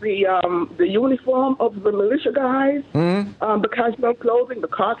about the uniform of the militia guys, the casual clothing, the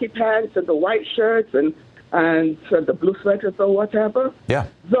khaki pants and the white shirts and the blue sweaters or whatever. Yeah.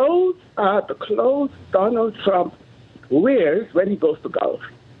 Those are the clothes Donald Trump wears when he goes to golf.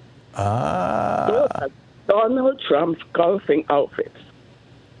 Those are Donald Trump's golfing outfits.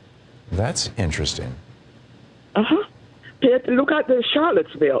 That's interesting. Look at the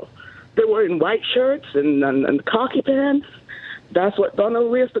Charlottesville. They were in white shirts and khaki pants. That's what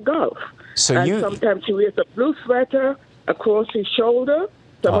Donald wears to golf. Sometimes he wears a blue sweater across his shoulder.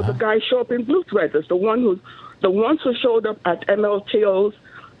 Some of the guys show up in blue sweaters. The ones who showed up at MLTO's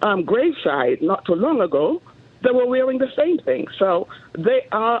graveside not too long ago, they were wearing the same thing. So they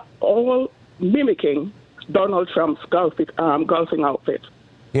are all mimicking Donald Trump's golfing outfit.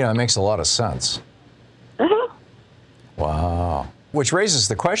 Yeah, it makes a lot of sense. Wow. Which raises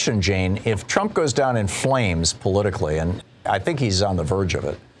the question, Jane, if Trump goes down in flames politically, and I think he's on the verge of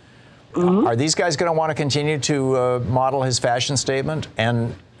it, are these guys going to want to continue to model his fashion statement?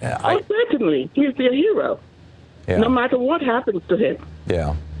 And certainly. He's their hero. Yeah. No matter what happens to him.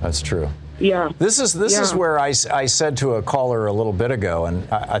 Yeah, that's true. Yeah. This is where I said to a caller a little bit ago, and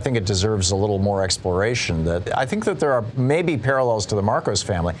I think it deserves a little more exploration, that I think that there are maybe parallels to the Marcos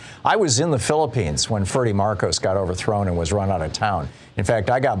family. I was in the Philippines when Ferdy Marcos got overthrown and was run out of town. In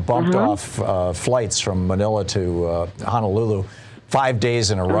fact, I got bumped off flights from Manila to Honolulu 5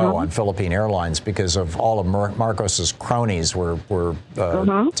 days in a row on Philippine Airlines because of all of Marcos's cronies were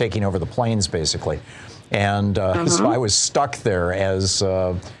taking over the planes, basically. And so I was stuck there as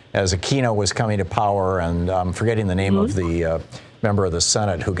Aquino was coming to power, and I'm forgetting the name of the member of the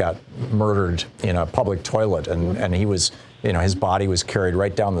Senate who got murdered in a public toilet, and he was, his body was carried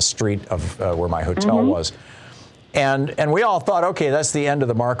right down the street of where my hotel was. And we all thought, okay, that's the end of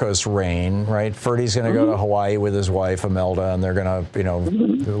the Marcos reign, right? Ferdy's going to go to Hawaii with his wife, Imelda, and they're going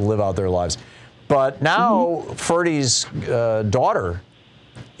to, live out their lives. But now Ferdy's daughter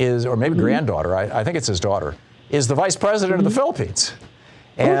is, or maybe granddaughter, I think it's his daughter, is the vice president of the Philippines.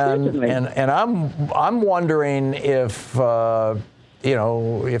 And I'm wondering if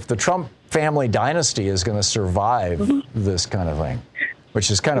if the Trump family dynasty is going to survive this kind of thing,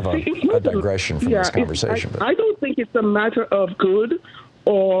 which is kind of a digression from this conversation. I don't think it's a matter of good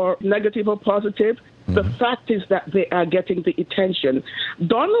or negative or positive. The fact is that they are getting the attention.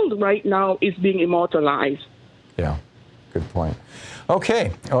 Donald right now is being immortalized. Yeah, good point.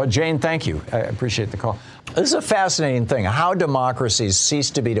 Okay. Jane, thank you. I appreciate the call. This is a fascinating thing, how democracies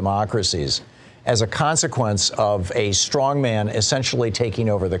cease to be democracies as a consequence of a strongman essentially taking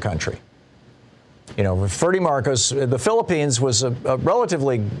over the country. With Ferdy Marcos, the Philippines was a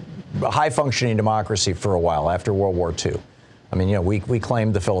relatively high-functioning democracy for a while after World War II. I mean, we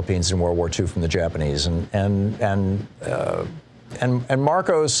claimed the Philippines in World War II from the Japanese, and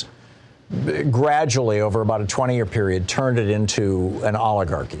Marcos gradually, over about a 20-year period, turned it into an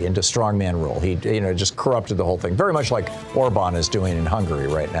oligarchy, into strongman rule. He, just corrupted the whole thing, very much like Orban is doing in Hungary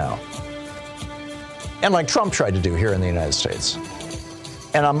right now, and like Trump tried to do here in the United States.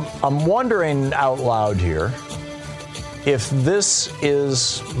 And I'm wondering out loud here if this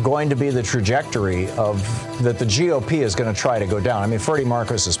is going to be the trajectory that the GOP is going to try to go down. I mean, Ferdy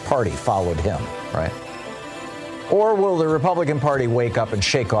Marcos's party followed him, right? Or will the Republican Party wake up and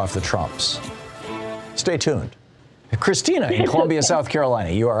shake off the Trumps? Stay tuned. Christina in Columbia, South Carolina,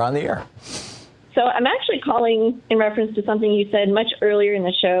 you are on the air. So I'm actually calling in reference to something you said much earlier in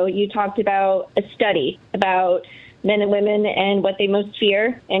the show. You talked about a study about men and women and what they most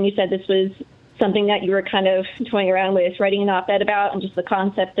fear, and you said this was something that you were kind of toying around with, writing an op-ed about, and just the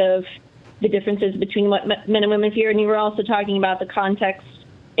concept of the differences between what men and women fear. And you were also talking about the context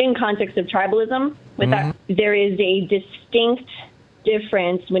of tribalism. With that, there is a distinct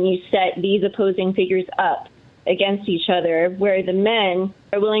difference when you set these opposing figures up against each other, where the men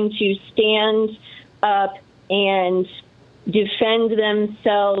are willing to stand up and defend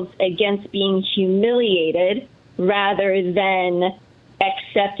themselves against being humiliated rather than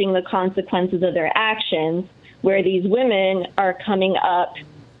accepting the consequences of their actions, where these women are coming up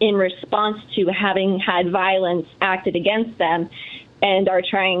in response to having had violence acted against them and are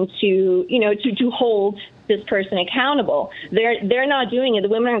trying to, to hold this person accountable. They're not doing it. The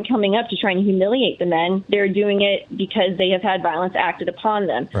women aren't coming up to try and humiliate the men. They're doing it because they have had violence acted upon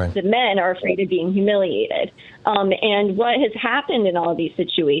them. Right. The men are afraid of being humiliated. And what has happened in all of these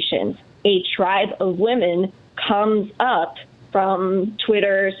situations, a tribe of women comes up from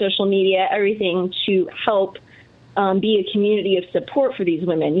Twitter, social media, everything to help be a community of support for these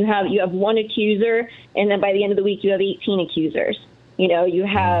women. You have one accuser, and then by the end of the week, you have 18 accusers. You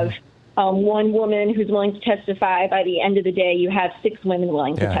have one woman who's willing to testify. By the end of the day, you have 6 women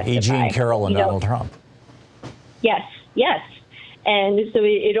willing to testify. E. Jean Carroll and Donald Trump. Yes. And so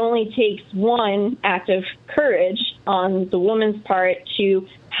it only takes one act of courage on the woman's part to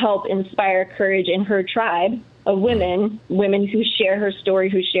help inspire courage in her tribe of women who share her story,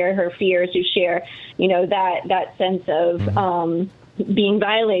 who share her fears, who share, that sense of being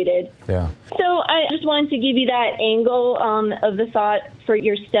violated. Yeah. So I just wanted to give you that angle of the thought for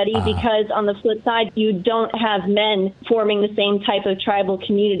your study, because on the flip side, you don't have men forming the same type of tribal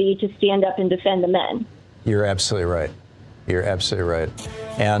community to stand up and defend the men. You're absolutely right.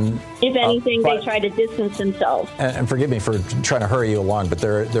 And if anything, they try to distance themselves. And forgive me for trying to hurry you along, but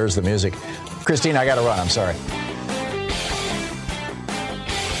there's the music. Christine, I got to run. I'm sorry.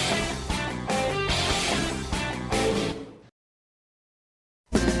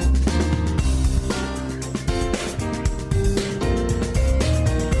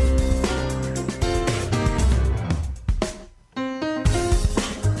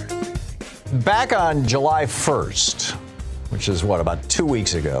 Back on July 1st, which is about 2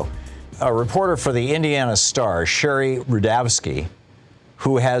 weeks ago, a reporter for the Indiana Star, Sherry Rudavsky,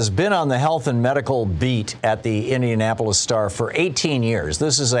 who has been on the health and medical beat at the Indianapolis Star for 18 years.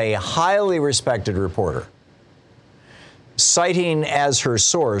 This is a highly respected reporter. Citing as her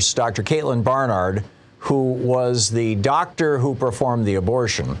source Dr. Caitlin Barnard, who was the doctor who performed the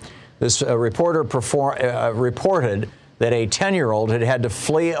abortion, this reporter reported that a 10-year-old had to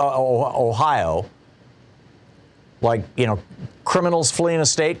flee Ohio, like, criminals fleeing a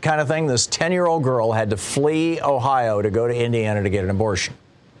state kind of thing. This 10-year-old girl had to flee Ohio to go to Indiana to get an abortion.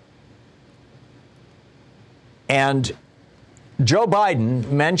 And Joe Biden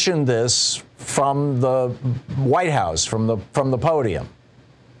mentioned this from the White House, from the podium,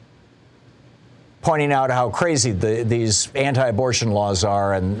 pointing out how crazy these anti-abortion laws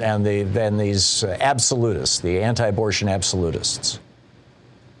are and these absolutists, the anti-abortion absolutists.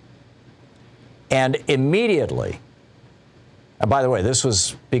 And immediately, and by the way, this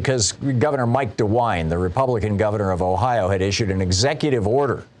was because Governor Mike DeWine, the Republican governor of Ohio, had issued an executive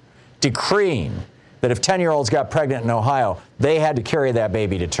order decreeing that if 10-year-olds got pregnant in Ohio, they had to carry that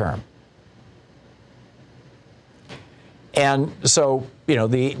baby to term. And so,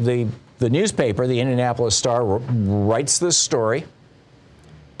 the newspaper, the Indianapolis Star, writes this story,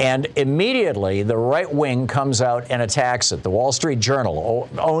 and immediately the right wing comes out and attacks it. The Wall Street Journal,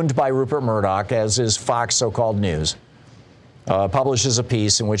 owned by Rupert Murdoch, as is Fox so-called news, publishes a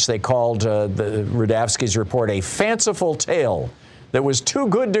piece in which they called the Rudavsky's report a fanciful tale that was too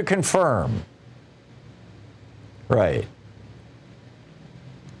good to confirm. Right.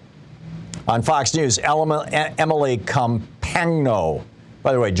 On Fox News, Emily Compagno.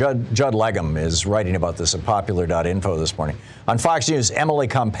 By the way, Judd Legum is writing about this at popular.info this morning. On Fox News, Emily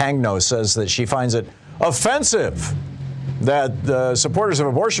Compagno says that she finds it offensive that the supporters of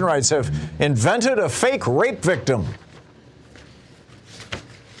abortion rights have invented a fake rape victim.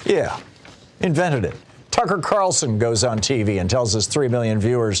 Yeah, invented it. Tucker Carlson goes on TV and tells his 3 million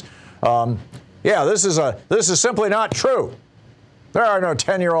viewers, this is simply not true. There are no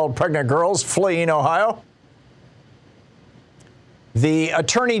 10-year-old pregnant girls fleeing Ohio. The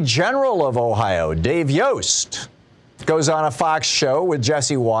Attorney General of Ohio, Dave Yost, goes on a Fox show with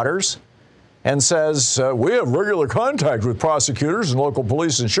Jesse Waters and says, we have regular contact with prosecutors and local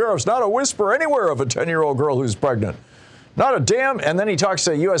police and sheriffs. Not a whisper anywhere of a 10-year-old girl who's pregnant. Not a damn, and then he talks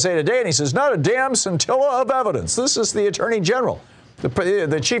to USA Today and he says, not a damn scintilla of evidence. This is the Attorney General,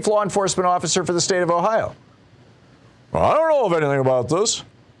 the chief law enforcement officer for the state of Ohio. Well, I don't know of anything about this.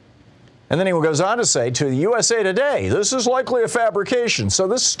 And then he goes on to say to the USA Today, this is likely a fabrication. So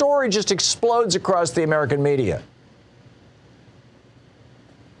this story just explodes across the American media.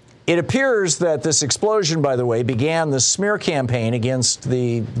 It appears that this explosion, by the way, began the smear campaign against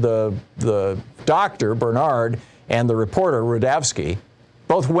the doctor, Bernard, and the reporter, Rudavsky,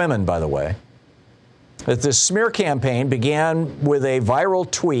 both women, by the way. That this smear campaign began with a viral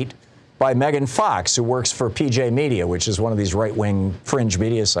tweet by Megan Fox, who works for PJ Media, which is one of these right-wing fringe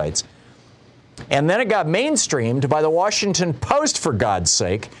media sites. And then it got mainstreamed by the Washington Post, for God's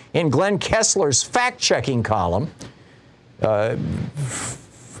sake, in Glenn Kessler's fact-checking column.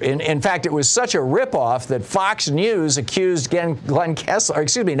 In fact, it was such a ripoff that Fox News accused Glenn Kessler,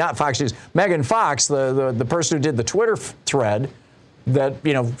 not Fox News, Megan Fox, the person who did the Twitter thread, that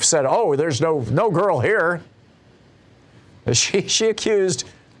said, "Oh, there's no girl here." She accused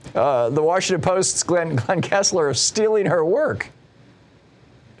the Washington Post's Glenn Kessler of stealing her work.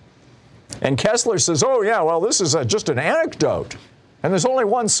 And Kessler says, "Oh yeah, well this is just an anecdote, and there's only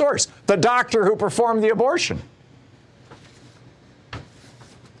one source: the doctor who performed the abortion."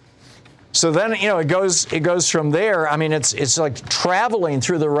 So then, it goes from there. I mean, it's like traveling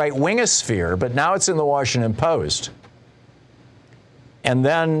through the right wingosphere, but now it's in the Washington Post. And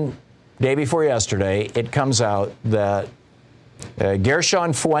then, day before yesterday, it comes out that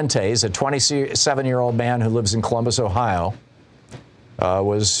Gershon Fuentes, a 27-year-old man who lives in Columbus, Ohio,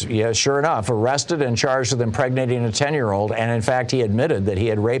 was, sure enough, arrested and charged with impregnating a 10-year-old. And in fact, he admitted that he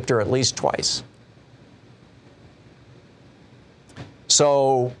had raped her at least twice.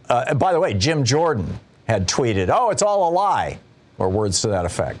 So, by the way, Jim Jordan had tweeted, "Oh, it's all a lie," or words to that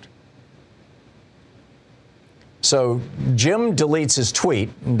effect. So Jim deletes his tweet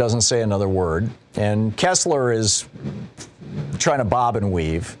and doesn't say another word. And Kessler is trying to bob and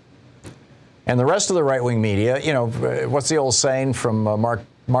weave. And the rest of the right-wing media, what's the old saying from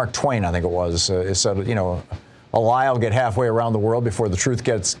Mark Twain, I think it was, it said, a lie will get halfway around the world before the truth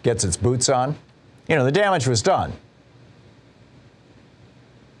gets its boots on. The damage was done.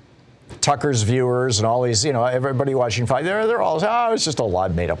 Tucker's viewers and all these, everybody watching Fox, they're all, it's just a lie,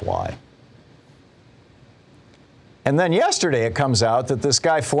 made-up lie. And then yesterday it comes out that this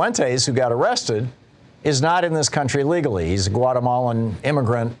guy Fuentes, who got arrested, is not in this country legally. He's a Guatemalan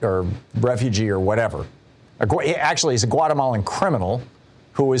immigrant or refugee or whatever. Actually, he's a Guatemalan criminal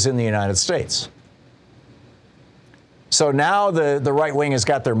who was in the United States. So now the right wing has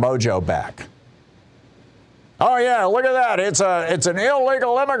got their mojo back. Oh, yeah, look at that. It's an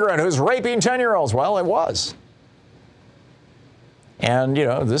illegal immigrant who's raping 10-year-olds. Well, it was. And,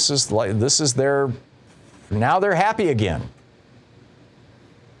 this is their, now they're happy again.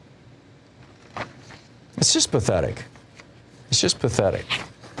 It's just pathetic. It's just pathetic.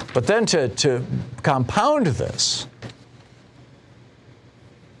 But then to compound this,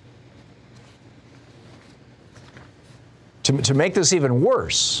 to make this even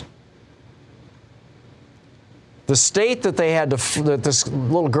worse, the state that that this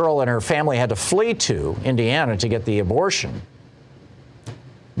little girl and her family had to flee to, Indiana, to get the abortion,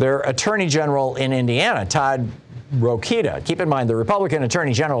 their attorney general in Indiana, Todd Rokita, keep in mind the Republican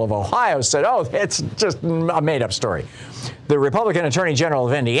attorney general of Ohio said, oh, it's just a made-up story. The Republican attorney general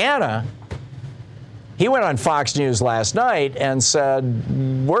of Indiana, he went on Fox News last night and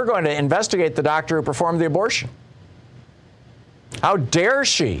said, we're going to investigate the doctor who performed the abortion. How dare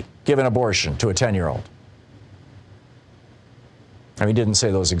she give an abortion to a 10-year-old? I mean, he didn't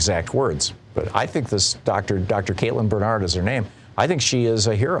say those exact words, but I think this Dr. Caitlin Bernard is her name. I think she is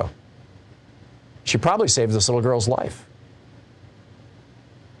a hero. She probably saved this little girl's life.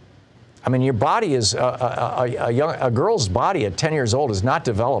 I mean, your body is, a girl's body at 10 years old is not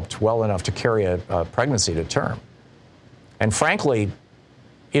developed well enough to carry a pregnancy to term. And frankly,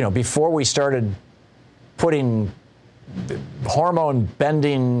 before we started putting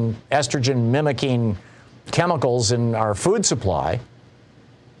hormone-bending, estrogen-mimicking chemicals in our food supply,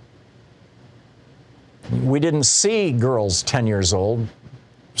 we didn't see girls 10 years old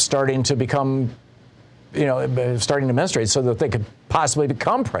starting to become, starting to menstruate so that they could possibly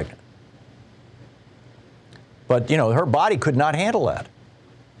become pregnant. But, her body could not handle that.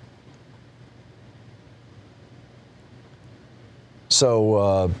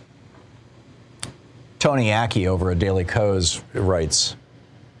 So, Tony Aki over at Daily Kos writes,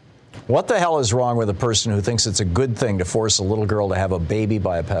 what the hell is wrong with a person who thinks it's a good thing to force a little girl to have a baby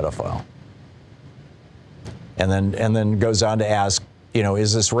by a pedophile? And then goes on to ask,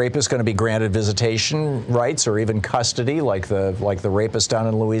 is this rapist going to be granted visitation rights or even custody like the rapist down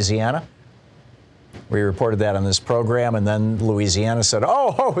in Louisiana? We reported that on this program, and then Louisiana said,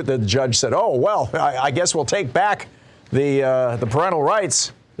 the judge said, well, I guess we'll take back the parental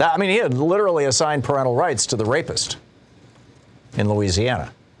rights. I mean, he had literally assigned parental rights to the rapist in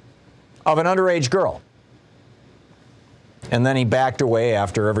Louisiana of an underage girl. And then he backed away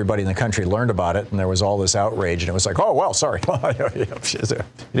after everybody in the country learned about it, and there was all this outrage, and it was like, oh, well, sorry. It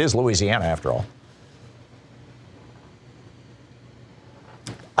is Louisiana, after all.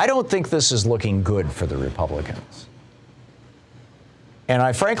 I don't think this is looking good for the Republicans. And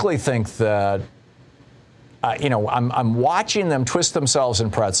I frankly think that, I'm watching them twist themselves in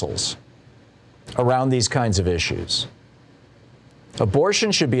pretzels around these kinds of issues.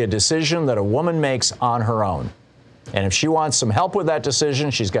 Abortion should be a decision that a woman makes on her own. And if she wants some help with that decision,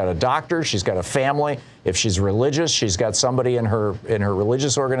 she's got a doctor, she's got a family. If she's religious, she's got somebody in her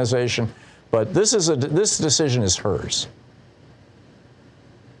religious organization. But this decision is hers.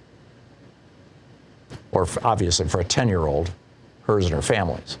 Or obviously for a 10-year-old, hers and her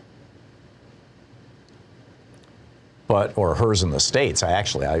family's. Or hers in the states.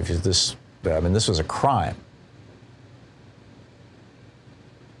 This was a crime.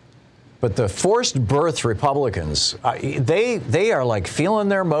 But the forced birth Republicans, they are like feeling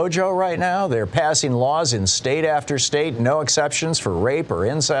their mojo right now. They're passing laws in state after state, no exceptions for rape or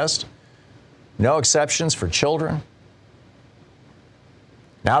incest, no exceptions for children.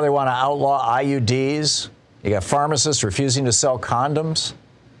 Now they want to outlaw IUDs. You got pharmacists refusing to sell condoms.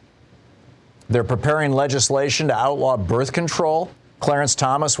 They're preparing legislation to outlaw birth control. Clarence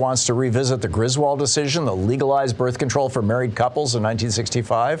Thomas wants to revisit the Griswold decision that legalized birth control for married couples in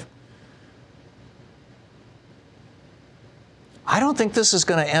 1965. I don't think this is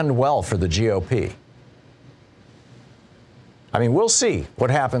going to end well for the GOP. I mean, we'll see what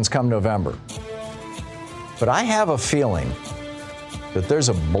happens come November. But I have a feeling that there's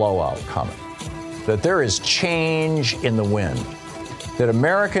a blowout coming, that there is change in the wind, that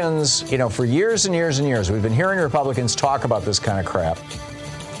Americans, for years and years and years, we've been hearing Republicans talk about this kind of crap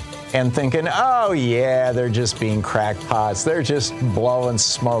and thinking, oh, yeah, they're just being crackpots. They're just blowing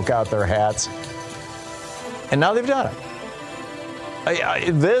smoke out their hats. And now they've done it.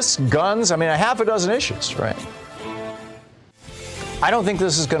 Guns, a half a dozen issues, right? I don't think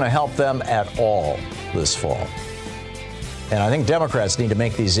this is going to help them at all this fall. And I think Democrats need to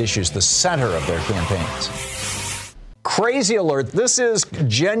make these issues the center of their campaigns. Crazy alert. This is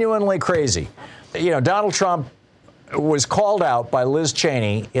genuinely crazy. Donald Trump was called out by Liz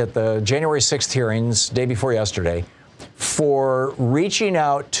Cheney at the January 6th hearings, day before yesterday, for reaching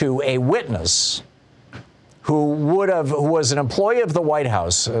out to a witness who was an employee of the White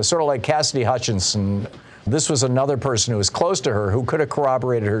House, sort of like Cassidy Hutchinson This was another person who was close to her who could have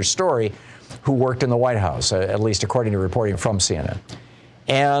corroborated her story, who worked in the White House, at least according to reporting from CNN.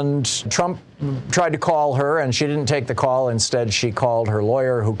 And Trump tried to call her, and she didn't take the call. Instead, she called her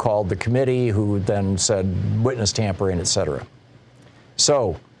lawyer, who called the committee, who then said witness tampering, etc.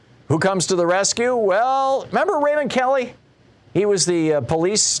 So, who comes to the rescue? Well, remember Raymond Kelly? He was the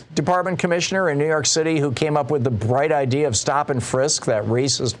police department commissioner in New York City who came up with the bright idea of stop and frisk, that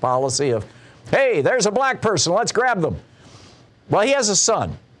racist policy of, hey, there's a black person, let's grab them. Well, he has a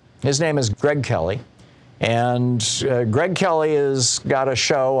son. His name is Greg Kelly. And Greg Kelly has got a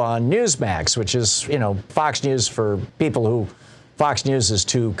show on Newsmax, which is, Fox News for people who Fox News is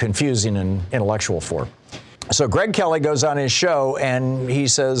too confusing and intellectual for. So Greg Kelly goes on his show and he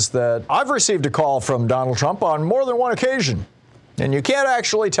says that I've received a call from Donald Trump on more than one occasion. And you can't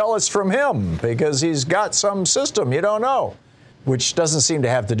actually tell it's from him because he's got some system you don't know, which doesn't seem to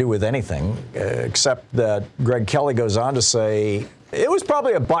have to do with anything, except that Greg Kelly goes on to say it was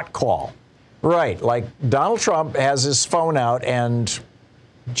probably a butt call. Right, like Donald Trump has his phone out and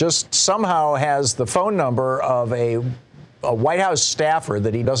just somehow has the phone number of a White House staffer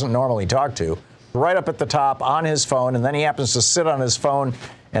that he doesn't normally talk to right up at the top on his phone, and then he happens to sit on his phone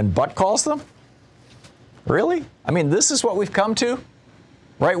and butt calls them? Really? I mean, this is what we've come to?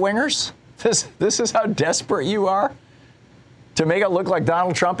 Right-wingers? This is how desperate you are to make it look like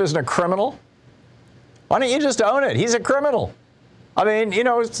Donald Trump isn't a criminal? Why don't you just own it? He's a criminal. I mean,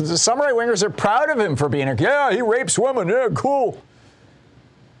 some right-wingers are proud of him for being he rapes women, yeah, cool.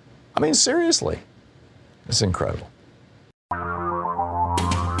 I mean, seriously. It's incredible.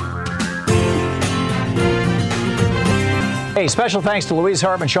 Hey, special thanks to Louise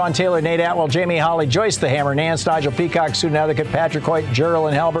Hartman, Sean Taylor, Nate Atwell, Jamie Holly, Joyce the Hammer, Nance, Nigel Peacock, Sue Nethercutt, Patrick Hoyt,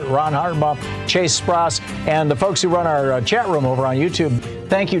 Geraldine Halbert, Ron Hartenbaum, Chase Spross, and the folks who run our chat room over on YouTube.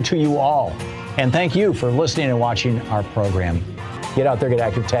 Thank you to you all. And thank you for listening and watching our program. Get out there, get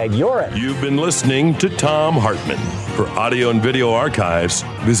active, tag. You're it. You've been listening to Thom Hartmann. For audio and video archives,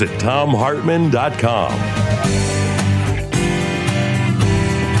 visit thomhartmann.com.